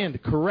 attempting, again, to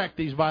correct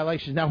these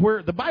violations. Now,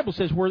 where the Bible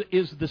says, where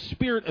is the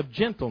spirit of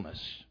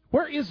gentleness?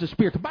 Where is the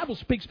Spirit? The Bible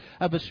speaks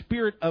of a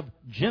spirit of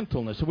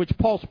gentleness, of which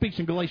Paul speaks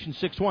in Galatians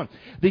 6:1.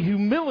 The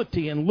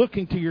humility in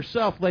looking to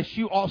yourself, lest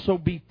you also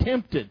be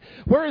tempted.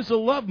 Where is the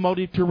love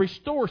motive to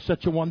restore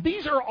such a one?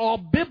 These are all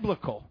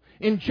biblical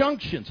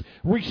injunctions.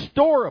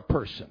 Restore a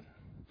person.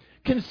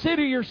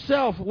 Consider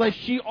yourself, lest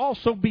ye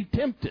also be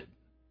tempted.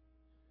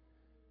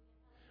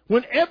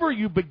 Whenever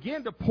you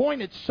begin to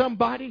point at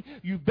somebody,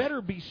 you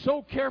better be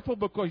so careful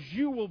because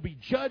you will be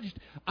judged.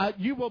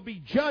 You will be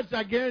judged,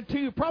 I guarantee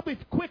you, probably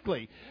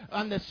quickly,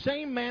 on the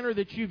same manner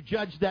that you've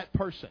judged that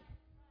person.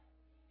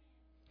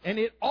 And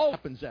it all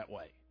happens that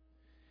way.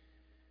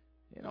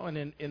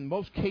 And in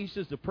most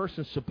cases, the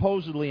person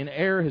supposedly in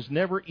error has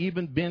never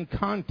even been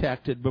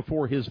contacted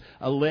before his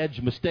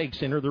alleged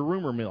mistakes enter the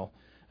rumor mill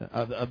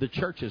of the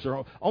churches,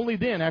 or only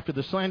then, after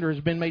the slander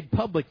has been made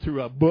public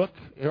through a book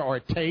or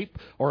a tape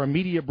or a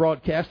media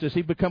broadcast, does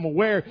he become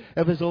aware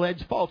of his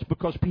alleged faults,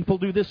 because people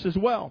do this as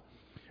well.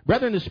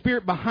 Brethren, the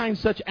spirit behind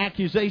such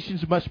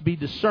accusations must be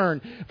discerned,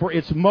 for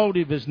its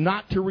motive is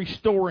not to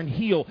restore and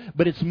heal,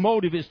 but its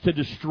motive is to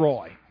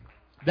destroy.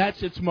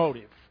 That's its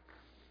motive.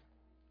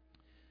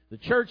 The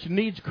church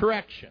needs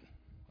correction,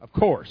 of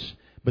course.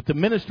 But the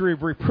ministry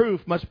of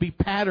reproof must be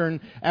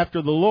patterned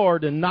after the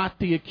Lord and not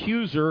the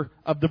accuser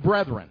of the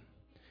brethren.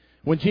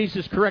 When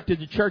Jesus corrected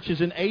the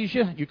churches in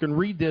Asia, you can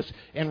read this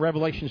in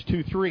Revelations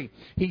 2:3.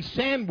 He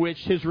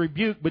sandwiched his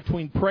rebuke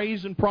between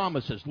praise and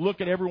promises.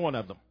 Look at every one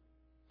of them.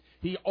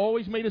 He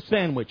always made a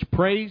sandwich,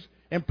 praise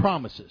and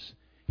promises.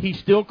 He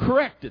still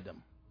corrected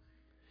them.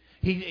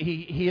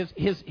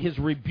 His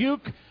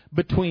rebuke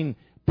between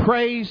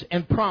praise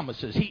and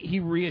promises. He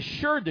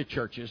reassured the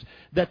churches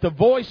that the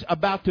voice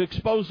about to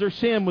expose their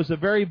sin was the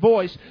very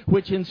voice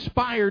which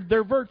inspired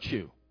their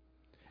virtue.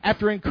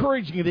 After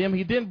encouraging them,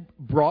 he then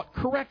brought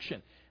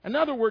correction. In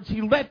other words,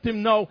 he let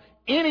them know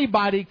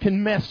anybody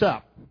can mess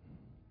up.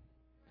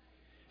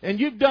 And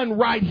you've done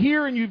right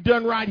here and you've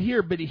done right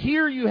here, but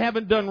here you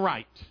haven't done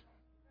right.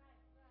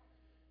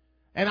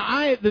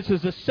 And this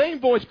is the same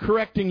voice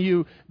correcting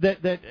you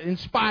that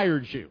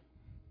inspires you.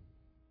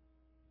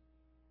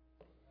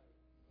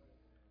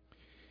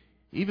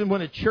 Even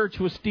when a church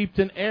was steeped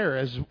in error,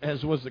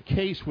 as was the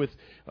case with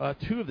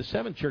 2 of the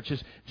 7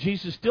 churches,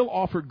 Jesus still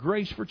offered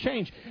grace for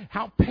change.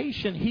 How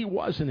patient he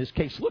was in this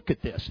case. Look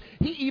at this.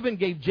 He even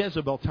gave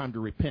Jezebel time to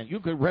repent. You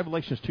look at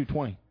Revelations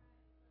 2:20.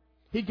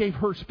 He gave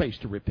her space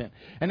to repent.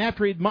 And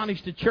after he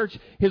admonished the church,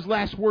 his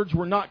last words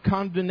were not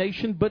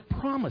condemnation, but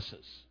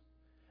promises.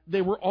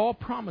 They were all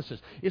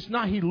promises. It's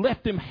not he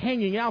left them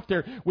hanging out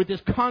there with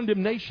this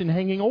condemnation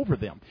hanging over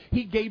them.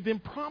 He gave them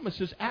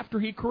promises after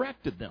he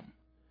corrected them.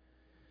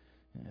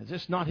 Is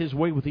this not his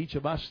way with each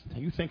of us?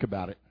 You think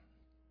about it.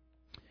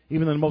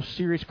 Even in the most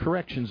serious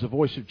corrections, the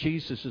voice of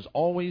Jesus is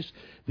always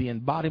the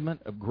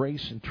embodiment of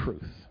grace and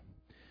truth.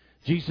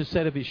 Jesus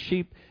said of his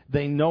sheep,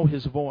 they know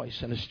his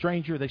voice, and a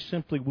stranger they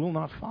simply will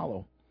not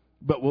follow,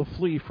 but will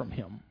flee from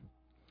him.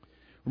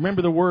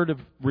 Remember, the word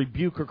of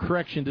rebuke or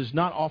correction does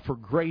not offer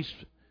grace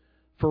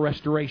for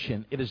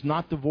restoration. It is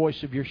not the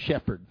voice of your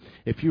shepherd.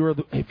 If you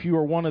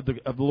are one of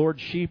the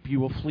Lord's sheep, you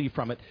will flee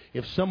from it.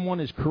 If someone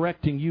is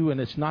correcting you and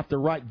it's not the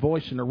right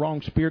voice and the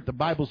wrong spirit, the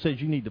Bible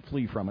says you need to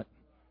flee from it.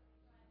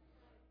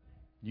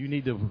 You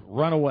need to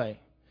run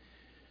away.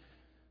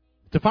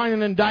 To find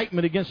an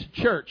indictment against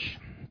the church,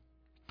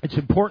 it's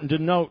important to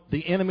note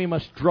the enemy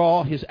must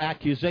draw his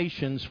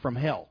accusations from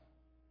hell.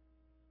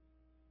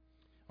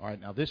 All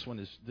right, now this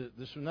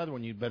is another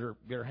one you better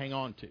hang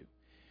on to.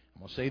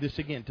 I'm going to say this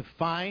again. To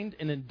find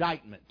an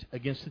indictment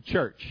against the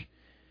church,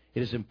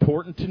 it is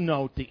important to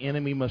note the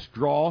enemy must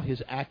draw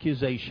his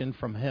accusation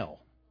from hell.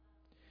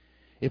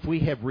 If we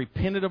have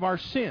repented of our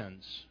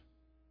sins,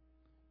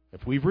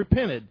 if we've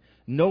repented,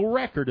 no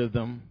record of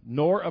them,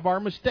 nor of our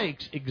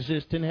mistakes,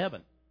 exist in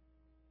heaven.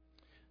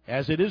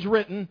 As it is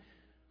written,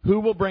 who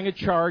will bring a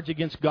charge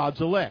against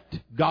God's elect?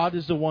 God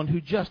is the one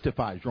who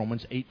justifies,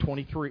 Romans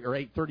 8:23 or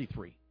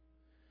 8:33.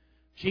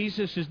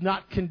 Jesus is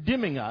not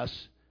condemning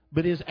us,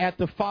 but is at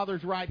the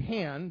Father's right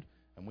hand,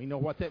 and we know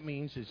what that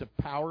means. Is a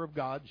power of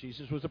God.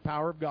 Jesus was a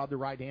power of God. The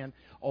right hand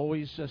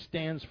always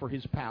stands for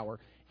his power,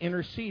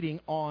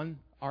 interceding on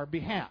our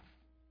behalf.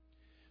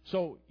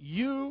 So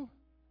you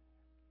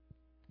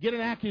get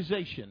an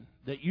accusation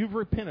that you've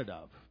repented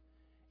of.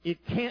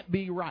 It can't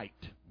be right.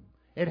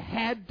 It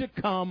had to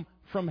come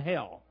from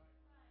hell.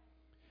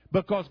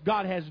 Because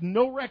God has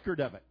no record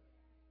of it.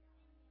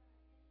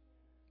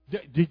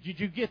 Did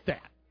you get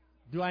that?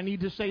 Do I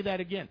need to say that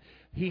again?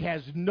 He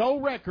has no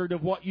record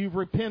of what you've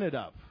repented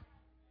of.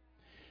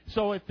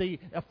 So if a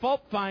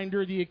fault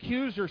finder, the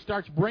accuser,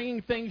 starts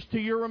bringing things to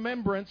your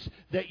remembrance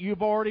that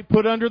you've already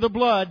put under the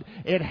blood,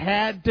 it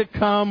had to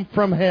come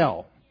from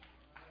hell.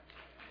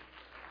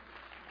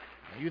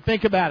 You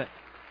think about it.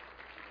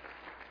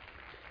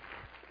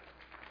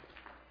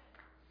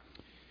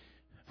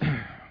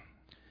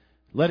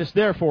 Let us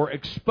therefore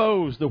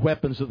expose the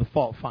weapons of the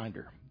fault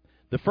finder.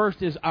 The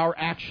first is our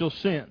actual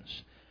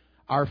sins.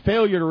 Our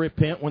failure to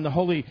repent when the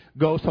Holy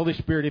Ghost, Holy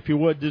Spirit, if you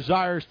would,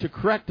 desires to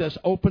correct us,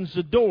 opens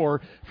the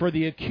door for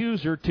the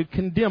accuser to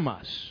condemn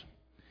us.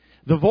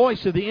 The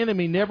voice of the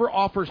enemy never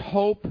offers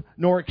hope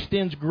nor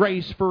extends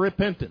grace for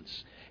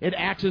repentance. It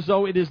acts as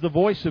though it is the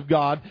voice of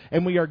God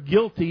and we are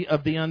guilty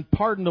of the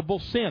unpardonable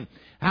sin.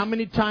 How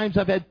many times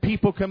I've had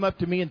people come up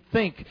to me and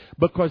think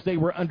because they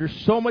were under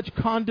so much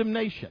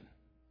condemnation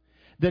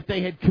that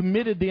they had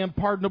committed the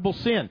unpardonable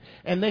sin.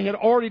 And they had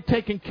already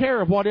taken care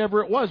of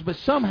whatever it was. But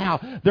somehow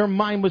their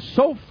mind was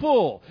so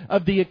full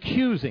of the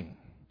accusing,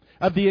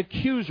 of the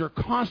accuser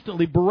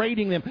constantly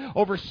berating them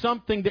over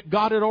something that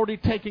God had already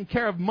taken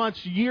care of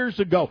months, years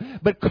ago,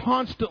 but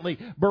constantly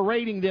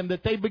berating them,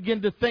 that they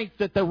began to think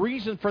that the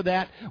reason for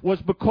that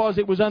was because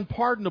it was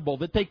unpardonable,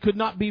 that they could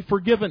not be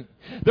forgiven.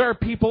 There are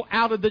people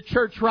out of the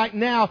church right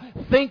now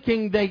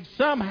thinking they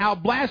somehow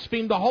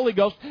blasphemed the Holy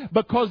Ghost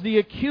because the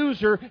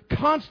accuser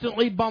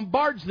constantly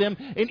bombards them,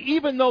 and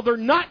even though they're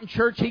not in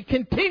church, he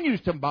continues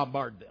to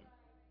bombard them.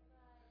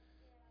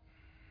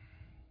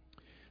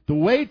 The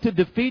way to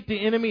defeat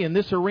the enemy in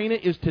this arena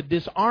is to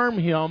disarm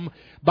him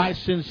by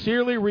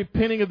sincerely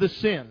repenting of the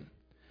sin.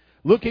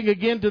 Looking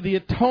again to the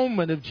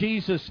atonement of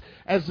Jesus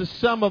as the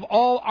sum of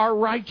all our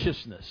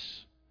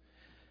righteousness.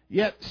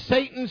 Yet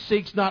Satan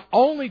seeks not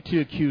only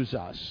to accuse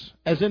us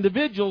as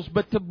individuals,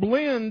 but to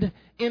blend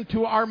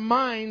into our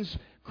minds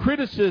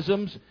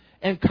criticisms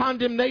and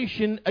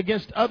condemnation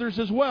against others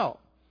as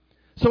well.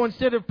 So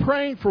instead of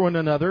praying for one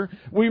another,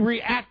 we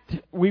react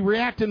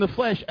in the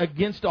flesh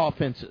against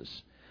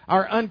offenses.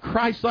 Our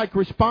unchristlike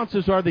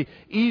responses are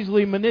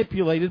easily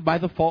manipulated by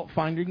the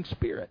fault-finding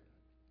spirit.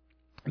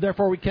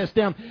 Therefore, we cast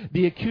down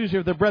the accuser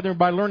of the brethren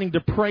by learning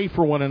to pray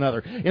for one another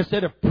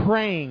instead of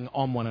praying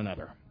on one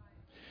another.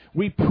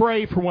 We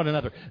pray for one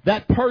another.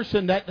 That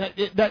person,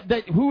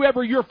 that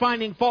whoever you're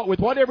finding fault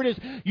with, whatever it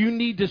is, you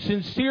need to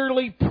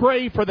sincerely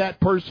pray for that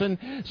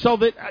person so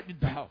that...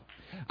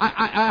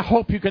 I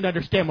hope you can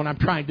understand what I'm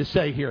trying to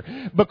say here.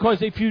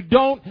 Because if you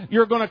don't,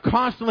 you're going to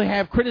constantly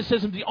have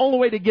criticism. The only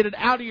way to get it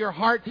out of your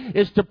heart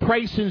is to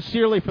pray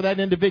sincerely for that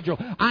individual.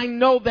 I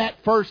know that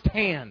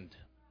firsthand.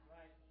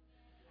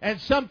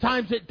 And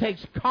sometimes it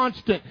takes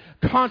constant.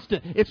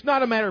 It's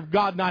not a matter of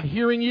God not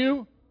hearing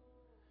you.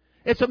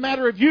 It's a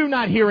matter of you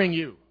not hearing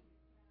you.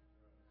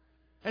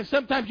 And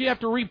sometimes you have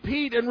to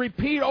repeat and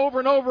repeat over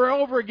and over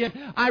and over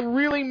again. I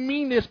really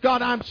mean this,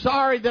 God. I'm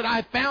sorry that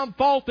I found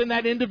fault in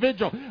that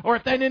individual. Or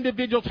if that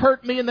individual's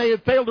hurt me and they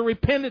have failed to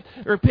repent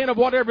of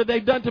whatever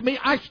they've done to me,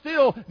 I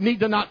still need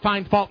to not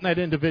find fault in that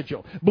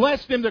individual.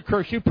 Bless them to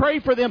curse you. Pray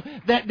for them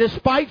that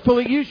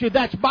despitefully use you.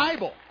 That's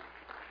Bible.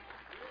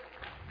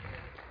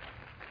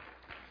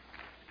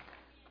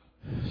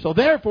 So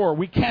therefore,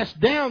 we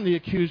cast down the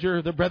accuser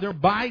of the brethren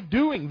by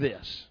doing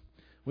this.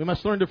 We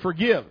must learn to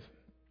forgive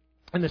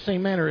in the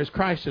same manner as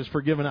Christ has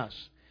forgiven us.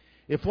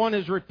 If one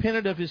has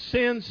repented of his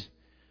sins,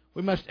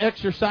 we must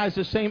exercise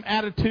the same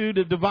attitude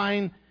of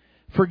divine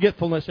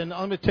forgetfulness. And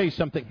let me tell you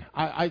something.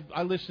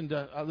 I listen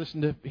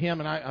to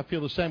him, and I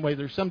feel the same way.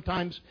 There's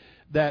sometimes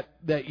that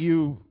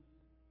you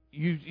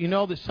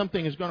know that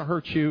something is going to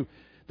hurt you,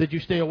 that you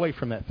stay away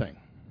from that thing.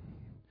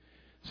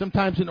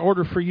 Sometimes in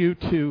order for you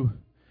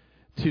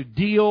to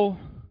deal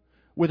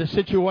with a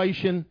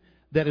situation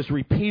that has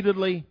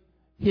repeatedly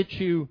hit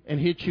you and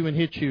hit you and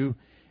hit you,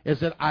 is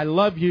that I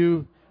love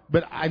you,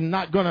 but I'm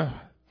not going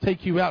to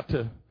take you out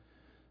to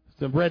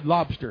the Red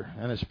Lobster,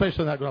 and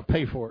especially not going to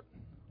pay for it.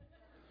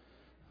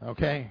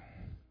 Okay?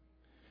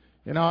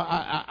 You know,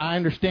 I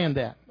understand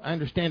that. I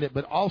understand it.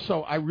 But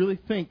also, I really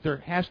think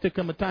there has to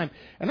come a time,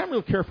 and I'm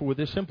real careful with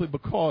this simply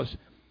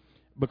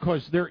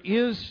because there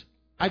is,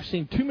 I've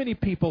seen too many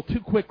people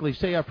too quickly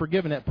say I've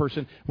forgiven that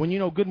person when you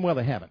know good and well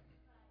they haven't.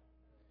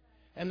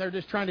 And they're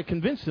just trying to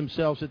convince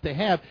themselves that they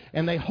have.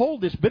 And they hold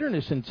this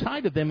bitterness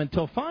inside of them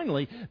until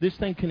finally this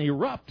thing can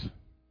erupt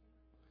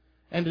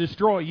and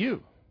destroy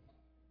you.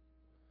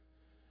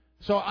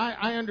 So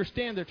I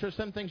understand that there's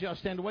some things you ought to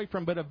stand away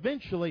from. But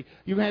eventually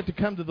you have to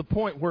come to the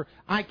point where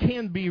I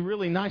can be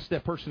really nice to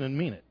that person and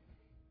mean it.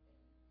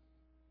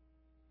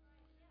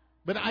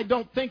 But I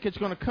don't think it's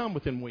going to come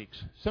within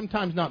weeks.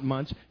 Sometimes not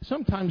months.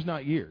 Sometimes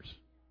not years.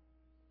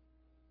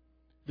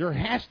 There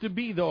has to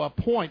be, though, a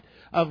point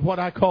of what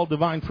I call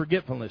divine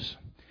forgetfulness.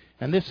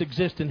 And this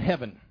exists in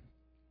heaven.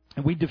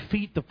 And we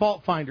defeat the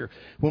fault finder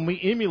when we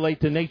emulate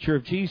the nature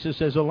of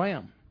Jesus as a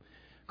lamb.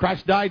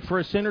 Christ died for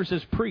us sinners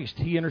as priest.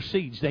 He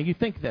intercedes. Now you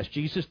think this.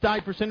 Jesus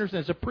died for sinners, and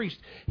as a priest,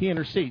 He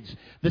intercedes.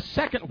 The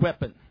second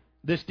weapon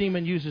this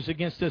demon uses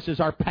against us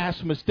is our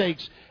past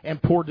mistakes and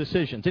poor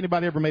decisions.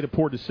 Anybody ever made a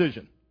poor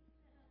decision?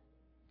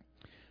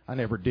 I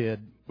never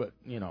did, but,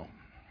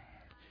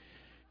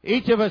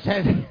 Each of us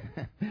has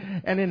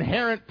an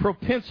inherent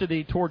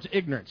propensity towards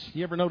ignorance.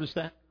 You ever notice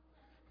that?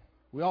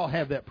 We all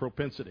have that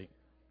propensity.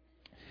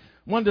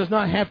 One does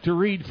not have to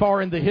read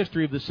far in the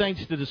history of the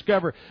saints to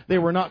discover they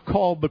were not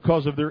called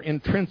because of their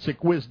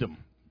intrinsic wisdom.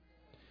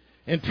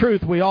 In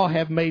truth, we all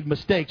have made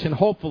mistakes, and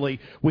hopefully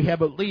we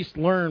have at least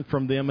learned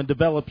from them and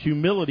developed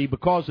humility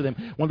because of them.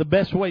 One of the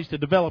best ways to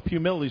develop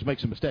humility is make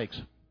some mistakes.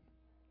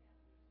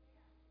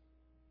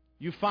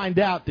 You find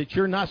out that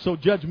you're not so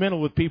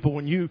judgmental with people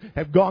when you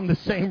have gone the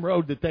same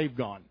road that they've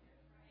gone.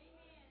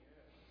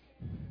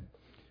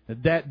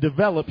 That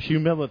develops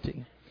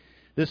humility.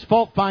 This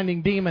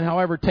fault-finding demon,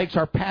 however, takes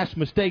our past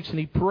mistakes and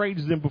he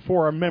parades them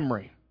before our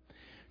memory,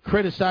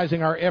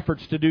 criticizing our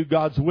efforts to do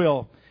God's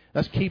will,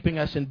 thus keeping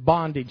us in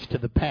bondage to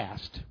the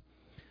past.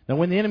 Now,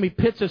 when the enemy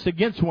pits us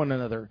against one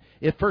another,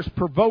 it first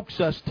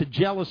provokes us to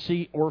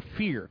jealousy or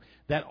fear.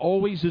 That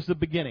always is the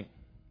beginning.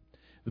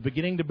 The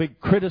beginning to be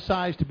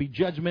criticized, to be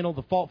judgmental,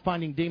 the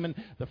fault-finding demon,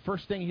 the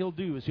first thing he'll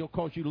do is he'll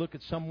cause you to look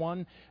at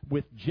someone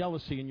with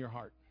jealousy in your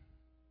heart.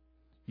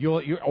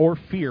 Or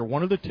fear,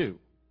 one of the two.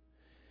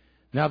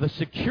 Now, the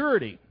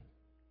security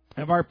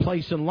of our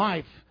place in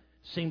life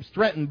seems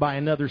threatened by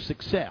another's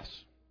success.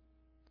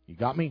 You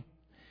got me?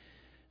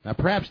 Now,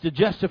 perhaps to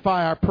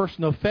justify our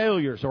personal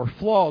failures or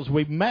flaws,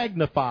 we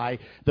magnify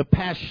the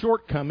past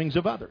shortcomings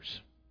of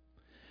others.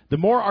 The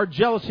more our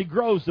jealousy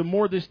grows, the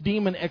more this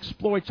demon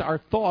exploits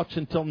our thoughts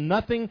until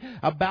nothing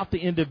about the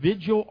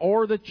individual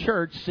or the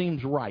church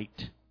seems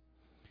right.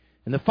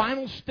 In the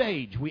final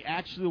stage, we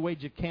actually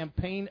wage a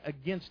campaign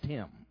against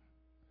him.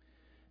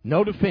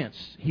 No defense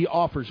he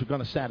offers are going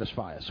to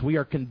satisfy us. We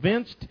are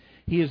convinced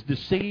he is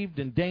deceived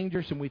and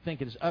dangerous, and we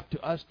think it is up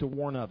to us to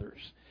warn others.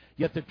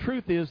 Yet the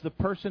truth is, the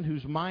person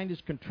whose mind is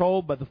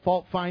controlled by the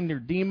fault-finder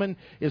demon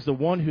is the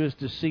one who is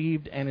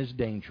deceived and is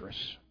dangerous.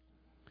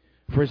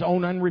 For his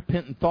own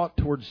unrepentant thought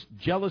towards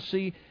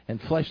jealousy and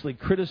fleshly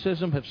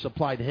criticism have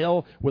supplied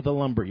hell with a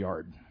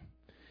lumberyard.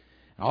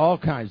 All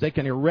kinds. They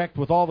can erect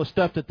with all the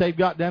stuff that they've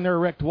got down there,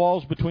 erect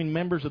walls between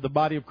members of the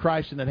body of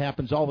Christ, and that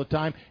happens all the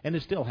time, and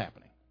it's still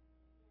happening.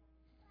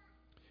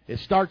 It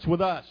starts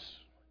with us,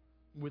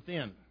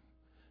 within,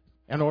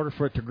 in order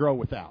for it to grow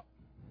without.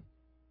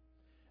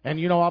 And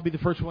I'll be the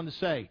first one to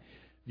say,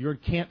 you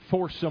can't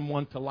force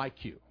someone to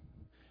like you.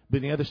 But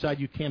on the other side,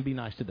 you can be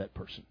nice to that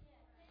person.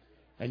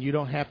 And you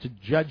don't have to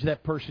judge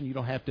that person. You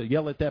don't have to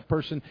yell at that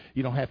person.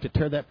 You don't have to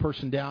tear that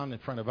person down in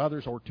front of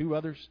others or to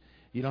others.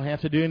 You don't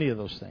have to do any of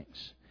those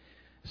things.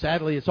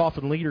 Sadly, it's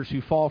often leaders who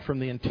fall from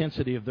the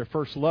intensity of their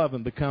first love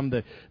and become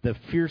the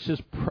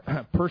fiercest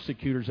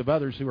persecutors of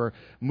others who are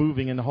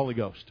moving in the Holy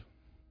Ghost.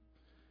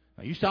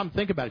 Now, you stop and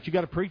think about it. You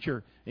got a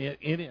preacher,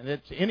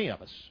 it's any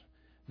of us,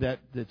 that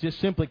just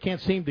simply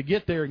can't seem to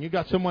get there, and you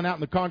got someone out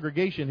in the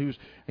congregation who's,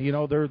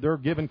 they're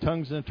giving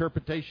tongues and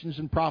interpretations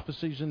and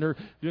prophecies, and they're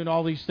doing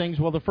all these things.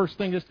 Well, the first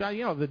thing this guy,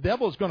 the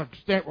devil's going to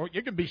stand. Well,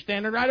 you could be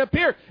standing right up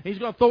here. He's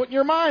going to throw it in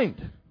your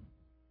mind.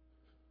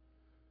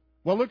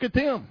 Well, look at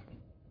them.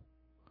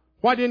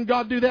 Why didn't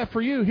God do that for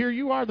you? Here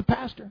you are, the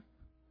pastor.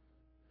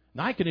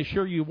 Now, I can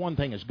assure you one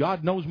thing is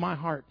God knows my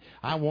heart.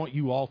 I want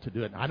you all to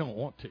do it, and I don't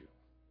want to.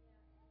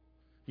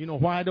 You know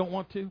why I don't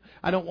want to?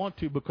 I don't want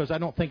to because I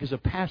don't think as a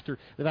pastor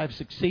that I've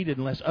succeeded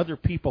unless other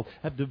people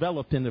have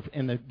developed in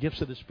the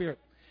gifts of the Spirit.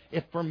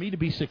 If for me to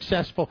be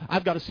successful,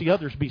 I've got to see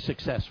others be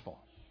successful.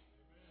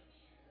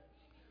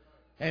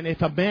 And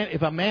if a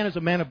man is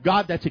a man of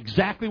God, that's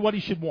exactly what he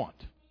should want.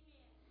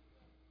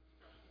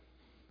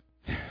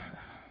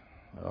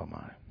 Oh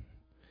my.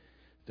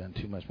 Done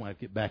too much. I might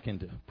get back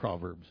into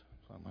Proverbs.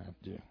 So I might have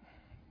to do.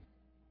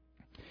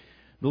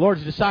 The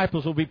Lord's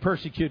disciples will be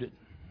persecuted.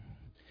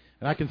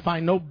 And I can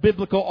find no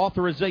biblical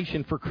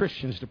authorization for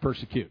Christians to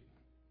persecute.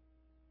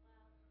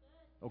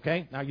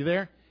 Okay? Now you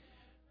there?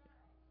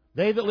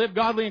 They that live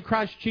godly in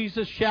Christ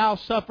Jesus shall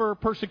suffer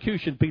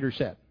persecution, Peter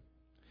said.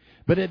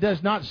 But it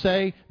does not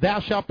say, thou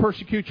shalt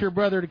persecute your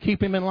brother to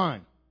keep him in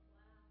line.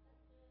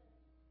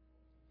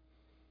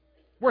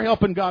 We're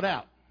helping God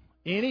out.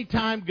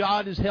 Anytime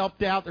God is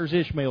helped out, there's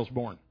Ishmael's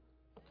born.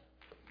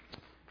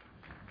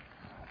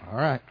 All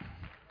right.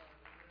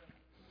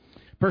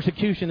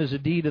 Persecution is a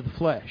deed of the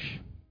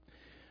flesh.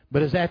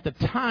 But as at the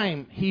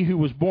time he who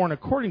was born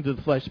according to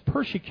the flesh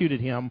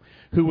persecuted him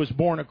who was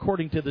born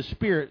according to the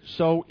Spirit,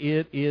 so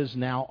it is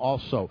now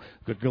also.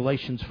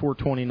 Galatians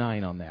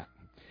 4:29 on that.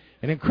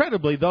 And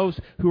incredibly, those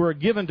who are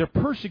given to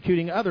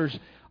persecuting others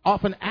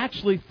often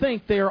actually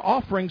think they are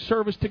offering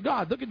service to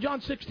God. Look at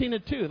John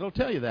 16:2. It'll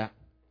tell you that.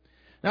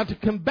 Now, to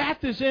combat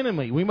this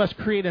enemy, we must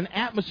create an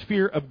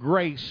atmosphere of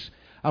grace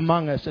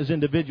among us as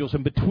individuals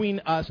and between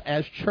us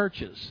as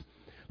churches.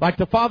 Like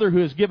the Father who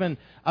has given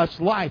us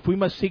life, we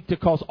must seek to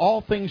cause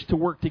all things to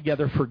work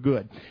together for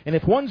good. And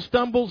if one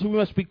stumbles, we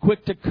must be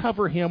quick to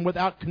cover him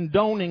without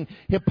condoning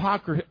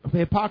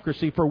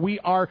hypocrisy, for we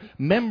are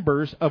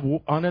members of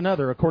one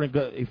another, according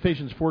to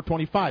Ephesians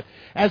 4:25.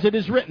 As it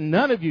is written,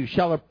 none of you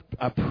shall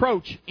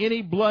approach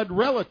any blood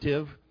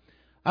relative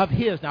of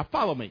his. Now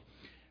follow me.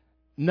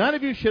 None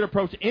of you should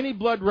approach any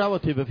blood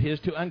relative of his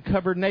to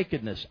uncover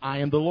nakedness. I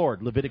am the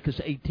Lord. Leviticus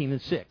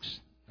 18:6.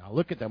 Now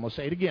look at that. I'm going to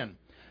say it again.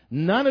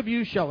 None of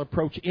you shall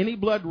approach any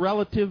blood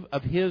relative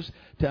of his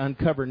to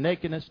uncover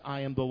nakedness.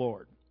 I am the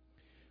Lord.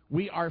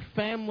 We are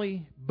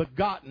family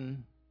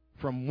begotten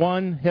from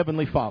one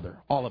heavenly Father.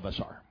 All of us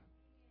are.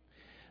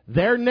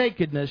 Their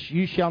nakedness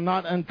you shall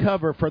not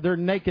uncover, for their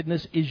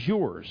nakedness is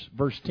yours.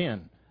 Verse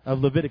 10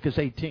 of Leviticus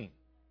 18.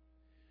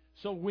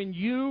 So when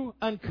you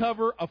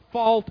uncover a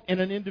fault in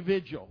an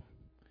individual,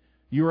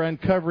 you are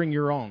uncovering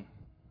your own.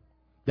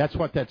 That's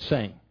what that's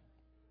saying.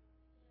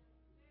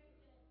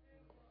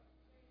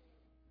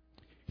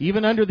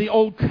 Even under the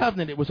old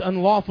covenant, it was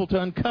unlawful to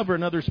uncover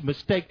another's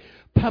mistake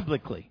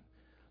publicly.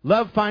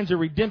 Love finds a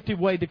redemptive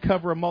way to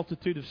cover a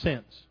multitude of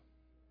sins.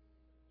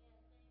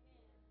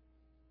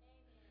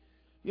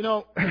 You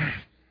know,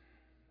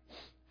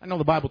 I know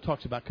the Bible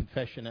talks about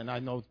confession, and I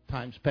know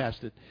times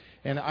past it.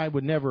 And I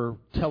would never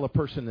tell a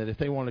person that if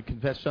they want to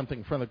confess something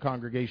in front of the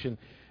congregation,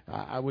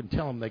 I wouldn't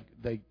tell them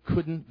they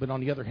couldn't. But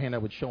on the other hand, I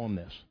would show them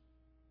this.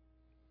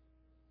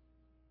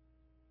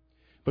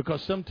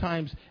 Because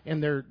sometimes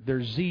in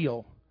their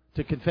zeal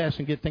to confess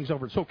and get things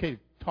over, it's okay to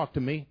talk to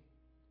me.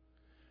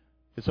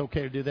 It's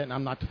okay to do that, and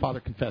I'm not the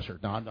father confessor.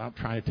 No, I'm not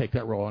trying to take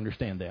that role. I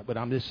understand that. But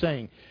I'm just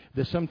saying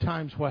that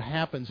sometimes what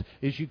happens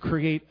is you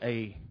create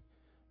a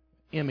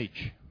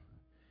image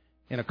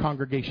in a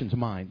congregation's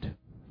mind.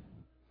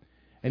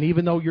 And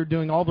even though you're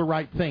doing all the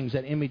right things,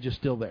 that image is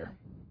still there.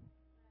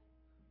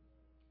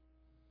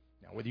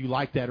 Now, whether you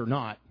like that or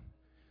not,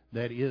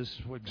 that is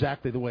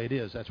exactly the way it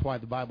is. That's why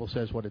the Bible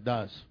says what it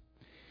does.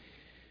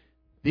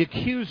 The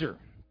accuser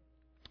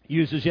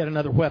uses yet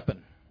another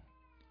weapon,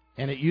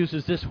 and it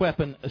uses this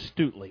weapon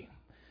astutely.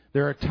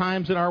 There are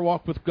times in our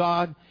walk with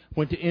God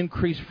when to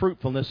increase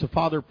fruitfulness, the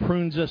Father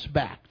prunes us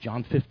back.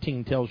 John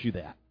 15 tells you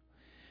that.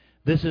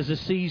 This is a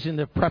season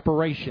of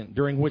preparation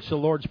during which the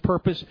Lord's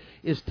purpose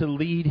is to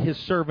lead His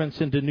servants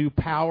into new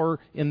power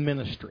in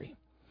ministry.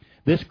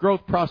 This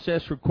growth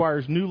process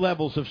requires new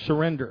levels of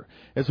surrender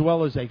as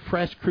well as a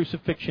fresh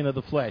crucifixion of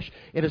the flesh.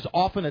 It is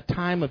often a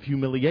time of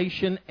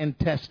humiliation and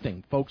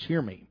testing. Folks,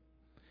 hear me.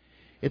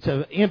 It's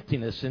an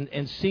emptiness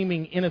and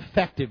seeming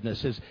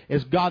ineffectiveness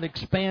as God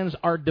expands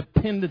our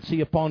dependency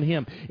upon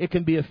Him. It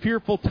can be a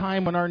fearful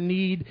time when our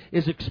need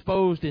is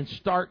exposed in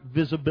stark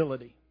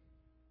visibility.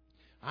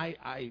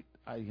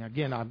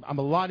 Again, I'm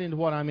a lot into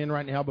what I'm in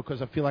right now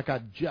because I feel like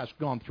I've just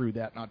gone through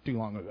that not too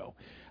long ago.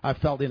 I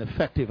felt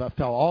ineffective. I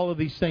felt all of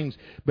these things.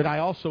 But I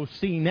also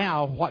see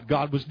now what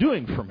God was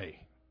doing for me.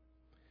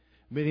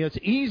 I mean, it's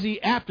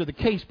easy after the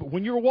case, but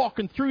when you're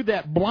walking through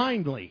that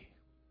blindly,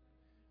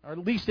 or at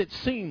least it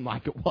seemed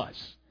like it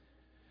was,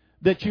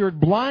 that you're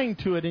blind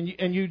to it,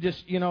 and you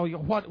just,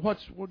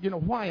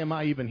 why am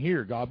I even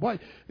here, God? Why,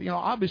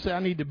 obviously I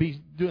need to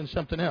be doing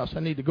something else. I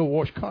need to go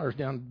wash cars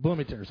down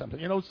Bloomington or something.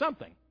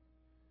 Something.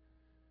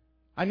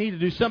 I need to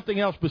do something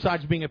else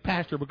besides being a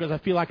pastor because I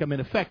feel like I'm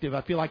ineffective.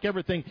 I feel like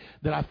everything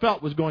that I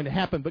felt was going to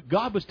happen. But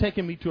God was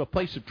taking me to a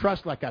place of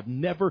trust like I've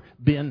never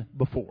been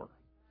before.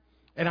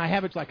 And I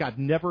have it like I've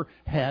never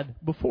had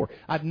before.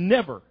 I've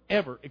never,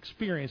 ever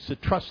experienced the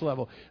trust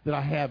level that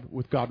I have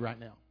with God right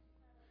now.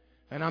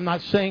 And I'm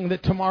not saying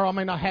that tomorrow I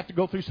may not have to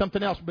go through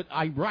something else, but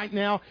right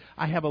now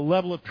I have a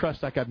level of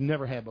trust like I've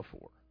never had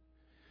before.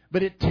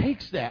 But it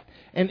takes that.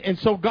 And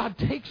so God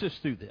takes us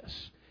through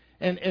this.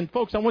 And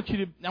folks, I want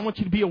you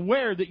to be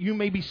aware that you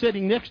may be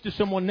sitting next to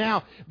someone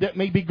now that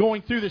may be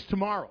going through this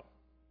tomorrow.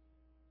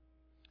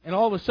 And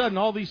all of a sudden,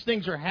 all these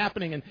things are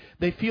happening, and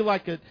they feel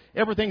like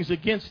everything's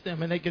against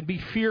them, and they can be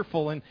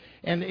fearful, and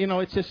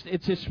it's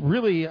just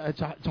really a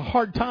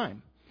hard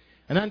time.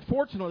 And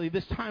unfortunately,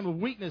 this time of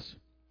weakness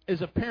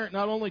is apparent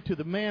not only to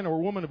the man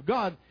or woman of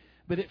God,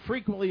 but it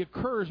frequently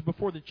occurs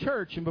before the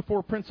church and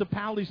before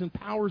principalities and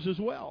powers as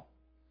well.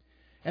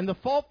 And the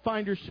fault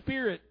finder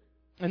spirit,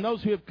 and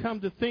those who have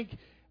come to think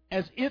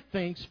as it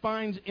thinks,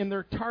 finds in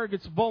their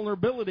target's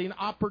vulnerability an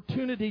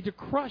opportunity to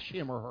crush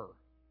him or her.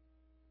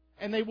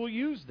 And they will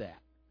use that.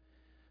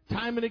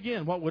 Time and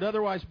again, what would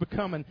otherwise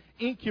become an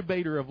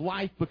incubator of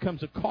life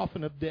becomes a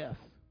coffin of death.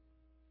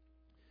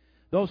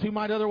 Those who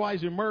might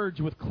otherwise emerge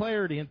with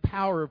clarity and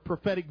power of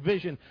prophetic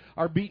vision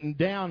are beaten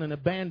down and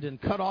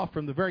abandoned, cut off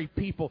from the very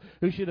people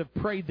who should have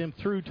prayed them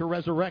through to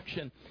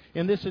resurrection.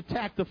 In this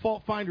attack, the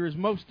fault finder is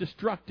most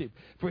destructive,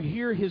 for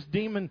here his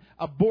demon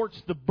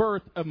aborts the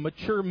birth of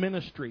mature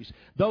ministries.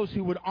 Those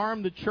who would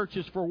arm the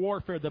churches for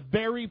warfare, the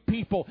very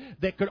people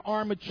that could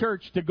arm a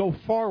church to go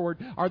forward,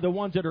 are the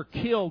ones that are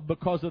killed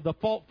because of the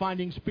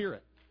fault-finding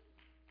spirit.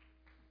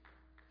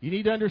 You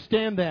need to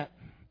understand that.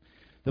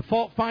 The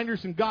fault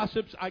finders and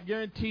gossips, I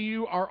guarantee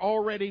you, are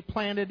already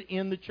planted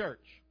in the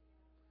church.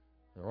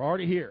 They're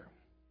already here.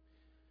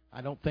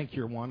 I don't think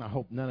you're one. I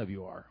hope none of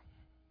you are.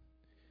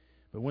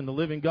 But when the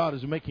living God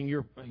is making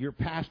your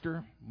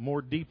pastor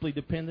more deeply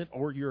dependent,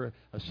 or your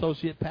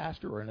associate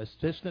pastor or an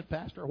assistant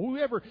pastor,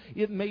 whoever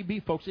it may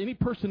be, folks, any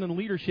person in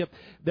leadership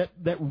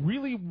that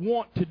really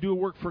want to do a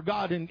work for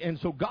God, and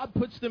so God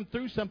puts them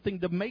through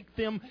something to make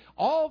them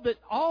all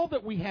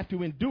that we have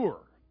to endure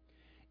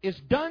is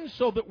done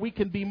so that we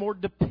can be more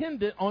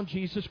dependent on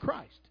Jesus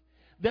Christ.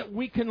 That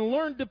we can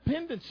learn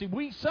dependency.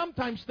 We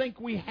sometimes think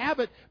we have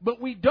it, but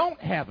we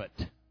don't have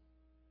it.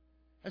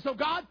 And so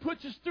God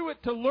puts us through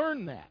it to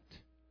learn that.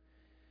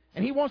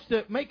 And He wants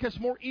to make us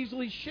more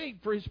easily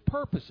shaped for His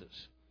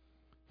purposes.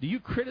 Do you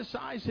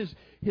criticize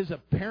his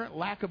apparent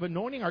lack of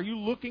anointing? Are you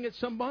looking at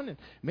someone and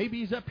maybe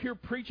he's up here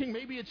preaching,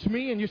 maybe it's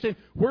me, and you're saying,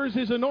 where's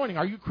his anointing?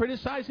 Are you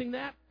criticizing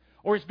that?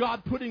 Or is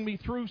God putting me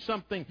through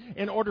something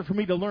in order for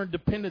me to learn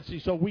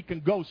dependency so we can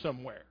go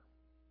somewhere?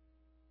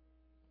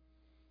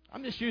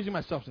 I'm just using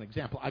myself as an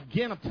example.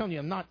 Again, I'm telling you,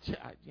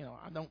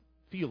 I don't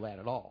feel that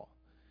at all.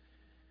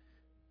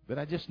 But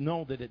I just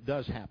know that it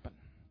does happen.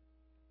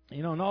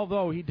 And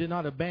although He did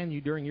not abandon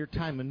you during your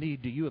time of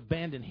need, do you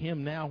abandon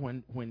Him now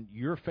when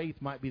your faith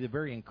might be the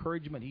very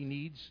encouragement He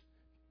needs?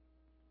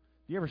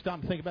 Do you ever stop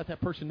and think about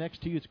that person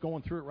next to you that's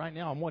going through it right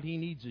now, and what he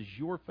needs is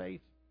your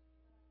faith?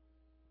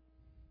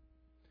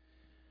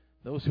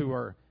 Those who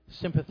are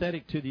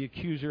sympathetic to the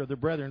accuser of the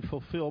brethren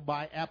fulfill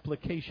by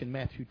application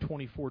Matthew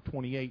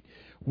 24:28.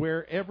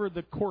 Wherever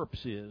the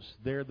corpse is,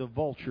 there the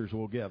vultures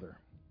will gather.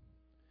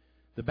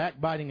 The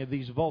backbiting of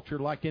these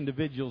vulture-like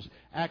individuals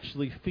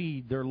actually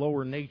feed their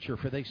lower nature,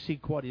 for they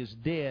seek what is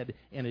dead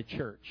in a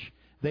church.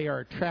 They are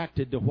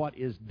attracted to what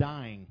is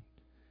dying.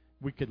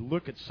 We could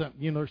look at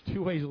something, there's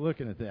two ways of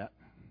looking at that.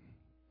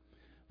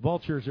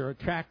 Vultures are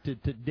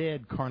attracted to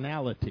dead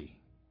carnality,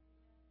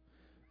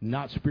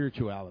 not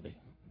spirituality.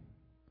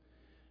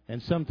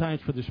 And sometimes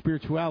for the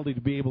spirituality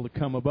to be able to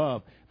come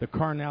above, the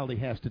carnality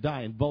has to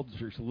die, and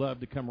vultures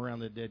love to come around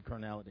the dead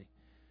carnality.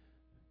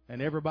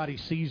 And everybody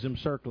sees them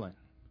circling.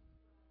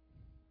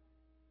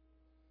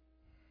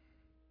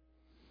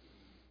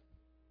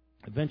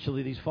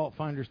 Eventually, these fault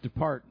finders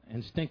depart,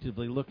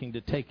 instinctively looking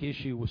to take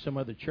issue with some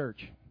other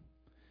church.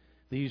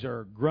 These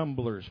are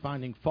grumblers,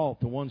 finding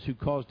fault, the ones who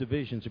cause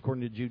divisions,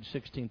 according to Jude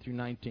 16 through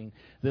 19.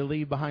 They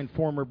leave behind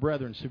former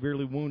brethren,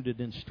 severely wounded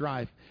in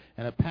strife,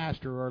 and a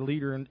pastor or a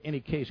leader, in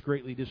any case,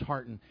 greatly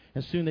disheartened.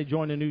 And soon they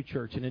join a new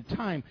church. And in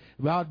time,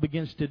 God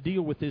begins to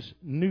deal with this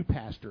new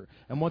pastor.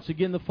 And once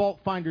again, the fault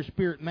finder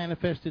spirit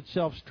manifests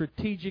itself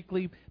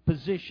strategically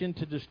positioned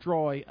to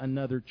destroy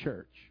another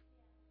church.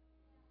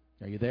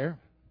 Are you there?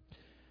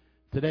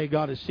 Today,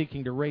 God is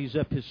seeking to raise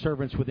up His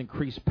servants with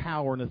increased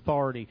power and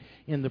authority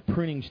in the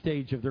pruning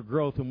stage of their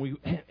growth.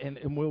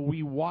 And will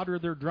we water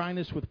their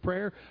dryness with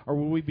prayer, or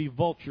will we be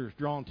vultures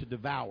drawn to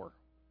devour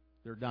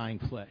their dying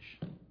flesh?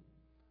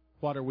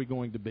 What are we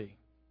going to be?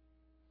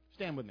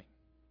 Stand with me.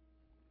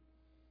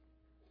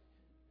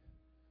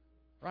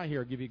 Right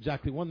here, I'll give you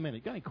exactly 1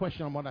 minute. Got any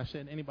question on what I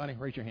said? Anybody?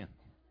 Raise your hand.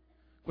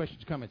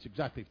 Questions, comments,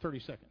 exactly 30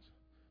 seconds.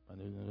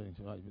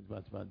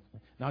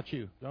 Not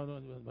you.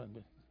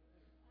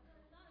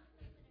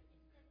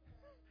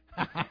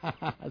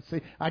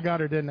 See, I got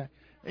her, didn't I?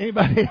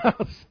 Anybody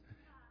else?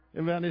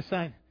 Anybody on this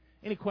side?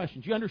 Any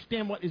questions? You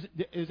understand what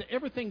is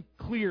everything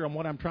clear on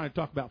what I'm trying to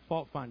talk about,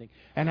 fault finding,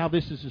 and how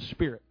this is a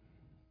spirit?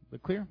 Is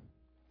it clear?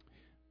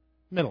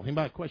 Middle.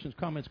 Anybody? Questions,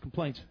 comments,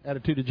 complaints,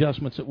 attitude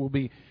adjustments that will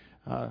be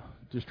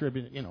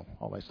distributed,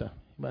 all that stuff.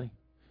 Anybody?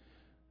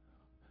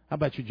 How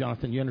about you,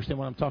 Jonathan? You understand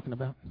what I'm talking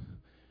about?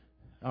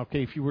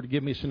 Okay, if you were to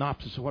give me a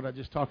synopsis of what I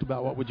just talked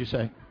about, what would you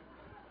say?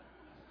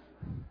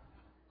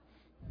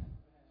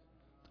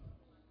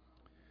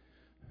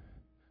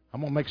 I'm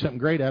going to make something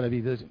great out of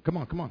you. Come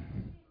on.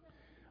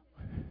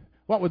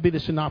 What would be the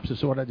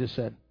synopsis of what I just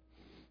said?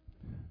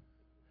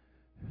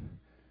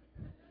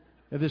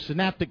 Are the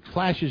synaptic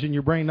flashes in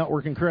your brain not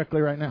working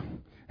correctly right now?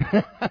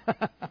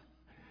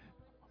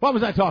 What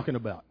was I talking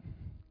about?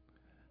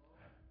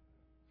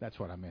 That's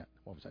what I meant.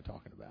 What was I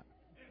talking about?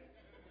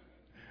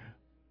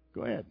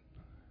 Go ahead.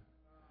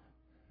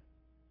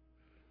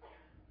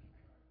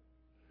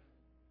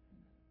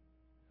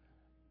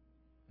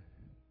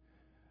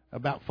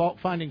 About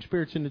fault-finding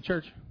spirits in the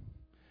church.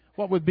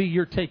 What would be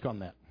your take on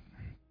that?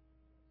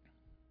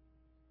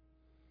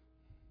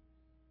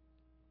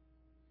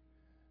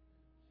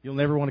 You'll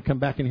never want to come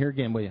back in here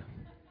again, will you?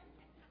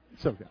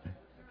 It's okay.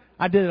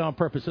 I did it on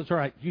purpose. That's all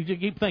right. You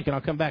keep thinking.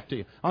 I'll come back to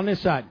you. On this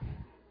side.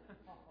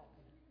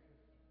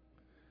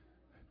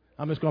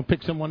 I'm just going to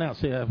pick someone else.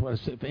 See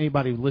if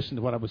anybody listened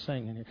to what I was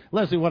saying in here.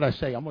 Leslie, what I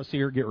say, I'm going to see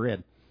her get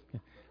red.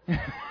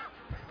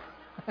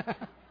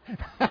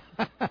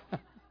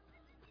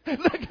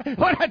 Look,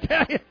 what I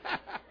tell you?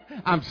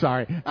 I'm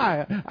sorry.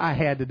 I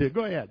had to do it.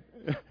 Go ahead.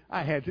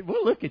 I had to.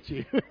 Well, look at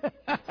you.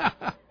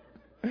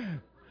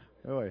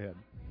 Go ahead.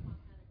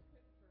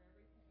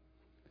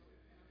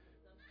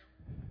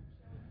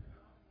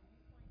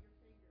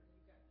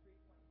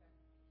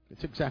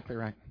 It's exactly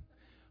right.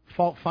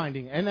 Fault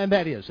finding, and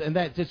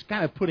that's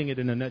kind of putting it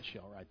in a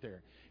nutshell right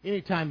there.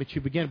 anytime that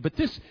you begin. But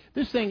this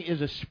thing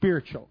is a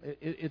spiritual.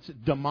 It's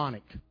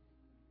demonic.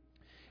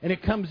 And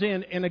it comes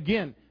in, and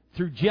again,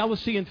 through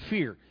jealousy and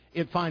fear,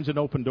 it finds an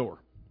open door.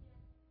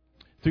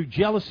 Through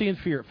jealousy and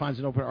fear, it finds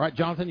an open door. All right,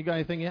 Jonathan, you got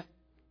anything yet?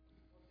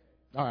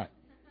 All right.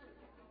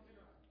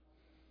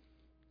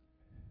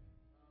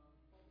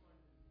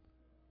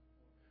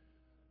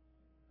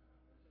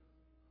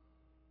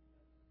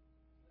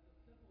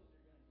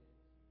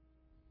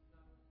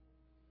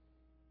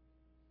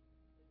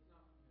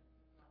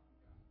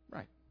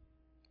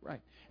 Right.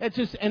 It's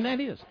just, and that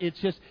is,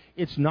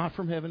 it's not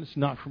from heaven, it's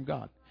not from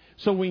God.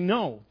 So we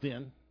know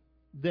then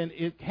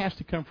it has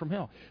to come from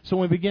hell. So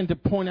when we begin to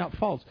point out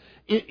faults,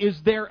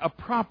 is there a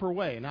proper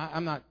way? And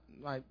I'm not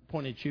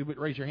pointing at you, but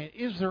raise your hand.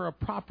 Is there a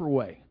proper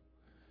way?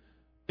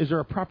 Is there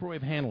a proper way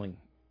of handling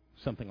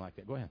something like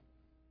that? Go ahead.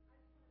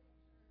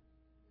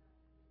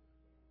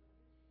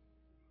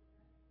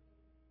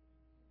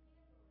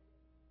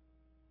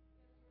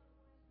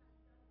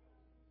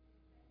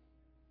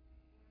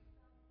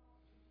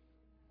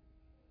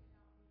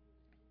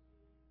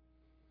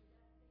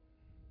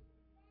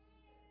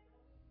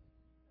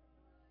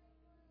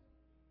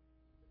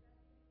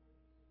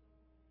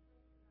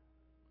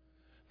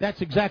 That's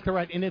exactly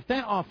right. And if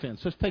that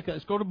offense,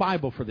 let's go to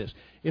Bible for this.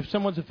 If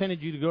someone's offended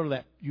you,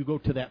 you go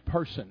to that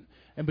person,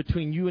 and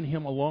between you and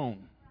him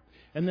alone.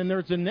 And then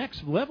there's the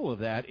next level of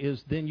that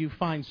is then you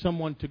find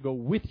someone to go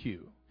with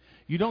you.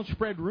 You don't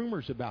spread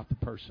rumors about the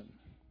person.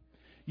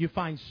 You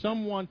find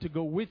someone to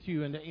go with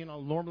you, and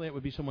normally it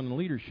would be someone in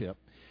leadership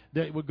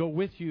that would go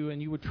with you,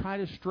 and you would try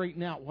to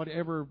straighten out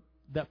whatever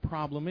that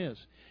problem is.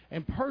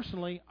 And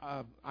personally,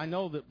 I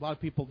know that a lot of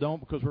people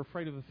don't because we're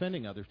afraid of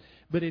offending others.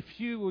 But if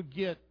you would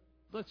get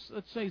Let's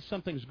say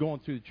something's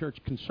going through the church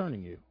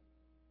concerning you,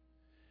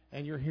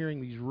 and you're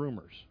hearing these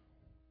rumors,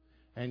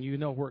 and you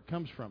know where it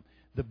comes from.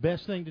 The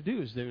best thing to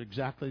do is to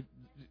exactly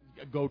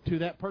go to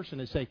that person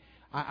and say,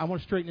 I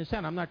want to straighten this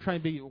out. I'm not trying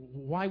to be,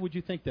 why would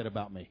you think that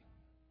about me?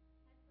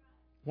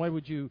 What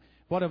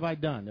have I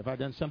done? Have I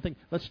done something?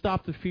 Let's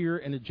stop the fear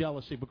and the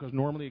jealousy, because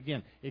normally,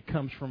 again, it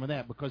comes from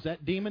that. Because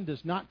that demon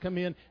does not come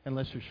in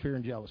unless there's fear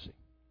and jealousy.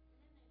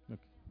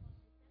 Okay.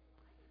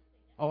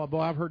 Oh,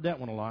 boy, I've heard that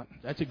one a lot.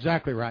 That's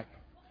exactly right.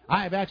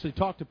 I have actually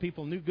talked to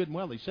people who knew good and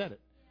well they said it.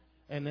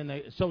 And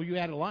then so you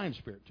add a lion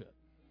spirit to it.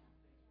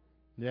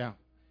 Yeah.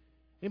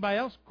 Anybody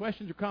else?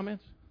 Questions or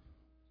comments?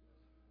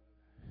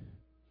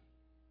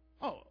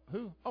 Oh,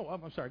 who? Oh,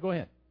 I'm sorry. Go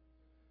ahead.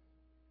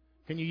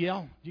 Can you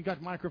yell? You got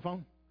the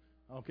microphone?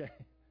 Okay.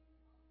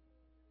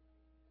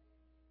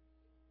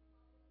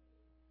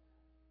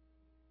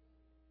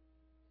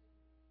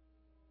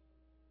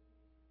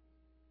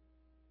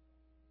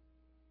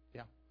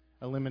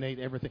 Eliminate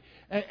everything,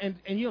 and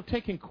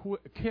taking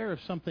care of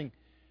something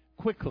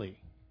quickly,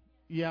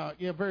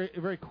 very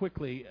very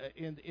quickly,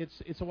 and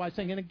it's a wise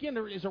thing. And again,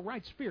 there is a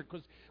right spirit,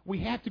 because we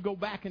have to go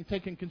back and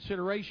take in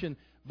consideration,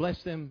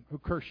 bless them who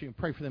curse you and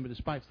pray for them who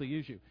despitefully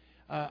use you.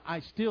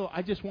 I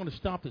just want to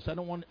stop this. I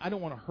don't want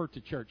to hurt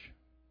the church.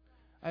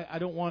 I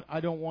don't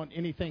want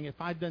anything. If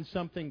I've done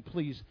something,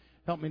 please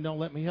help me. Don't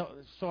let me help,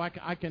 so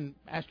I can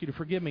ask you to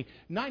forgive me.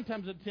 9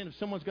 times out of 10, if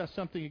someone's got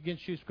something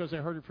against you, it's because they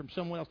heard it from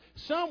someone else.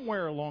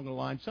 Somewhere along the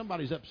line,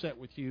 somebody's upset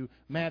with you,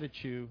 mad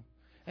at you.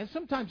 And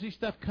sometimes this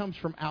stuff comes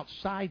from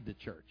outside the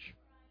church.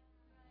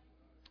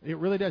 It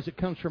really does. It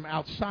comes from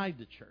outside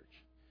the church.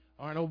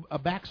 Or a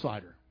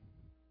backslider.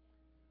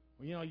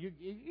 You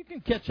can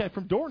catch that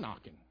from door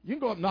knocking. You can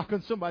go up and knock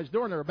on somebody's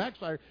door and they're a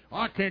backslider. Oh,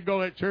 I can't go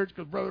to that church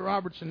because Brother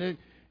Robertson,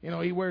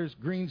 he wears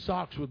green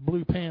socks with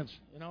blue pants.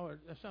 Or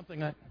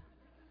something like that.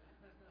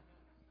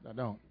 I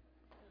don't.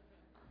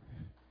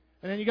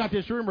 And then you got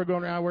this rumor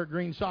going around, I wear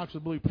green socks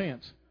with blue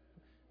pants.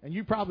 And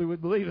you probably would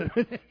believe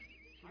it.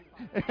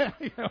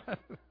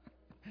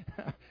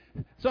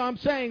 So I'm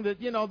saying that,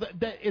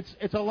 that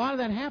it's a lot of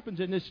that happens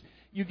in this.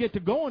 You get to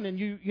going and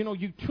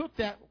you took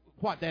that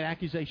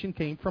accusation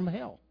came from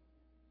hell.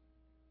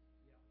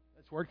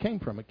 That's where it came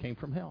from. It came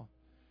from hell.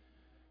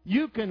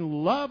 You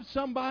can love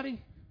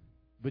somebody,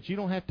 but you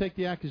don't have to take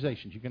the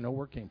accusations. You can know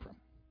where it came from.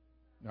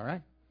 All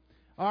right?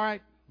 All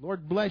right.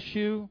 Lord bless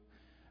you,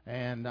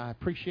 and I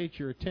appreciate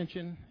your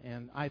attention,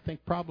 and I think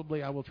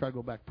probably I will try to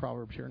go back to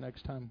Proverbs here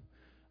next time.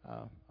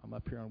 I'm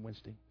up here on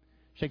Wednesday.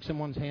 Shake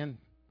someone's hand.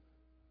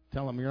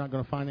 Tell them you're not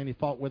going to find any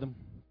fault with them,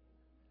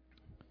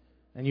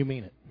 and you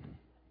mean it.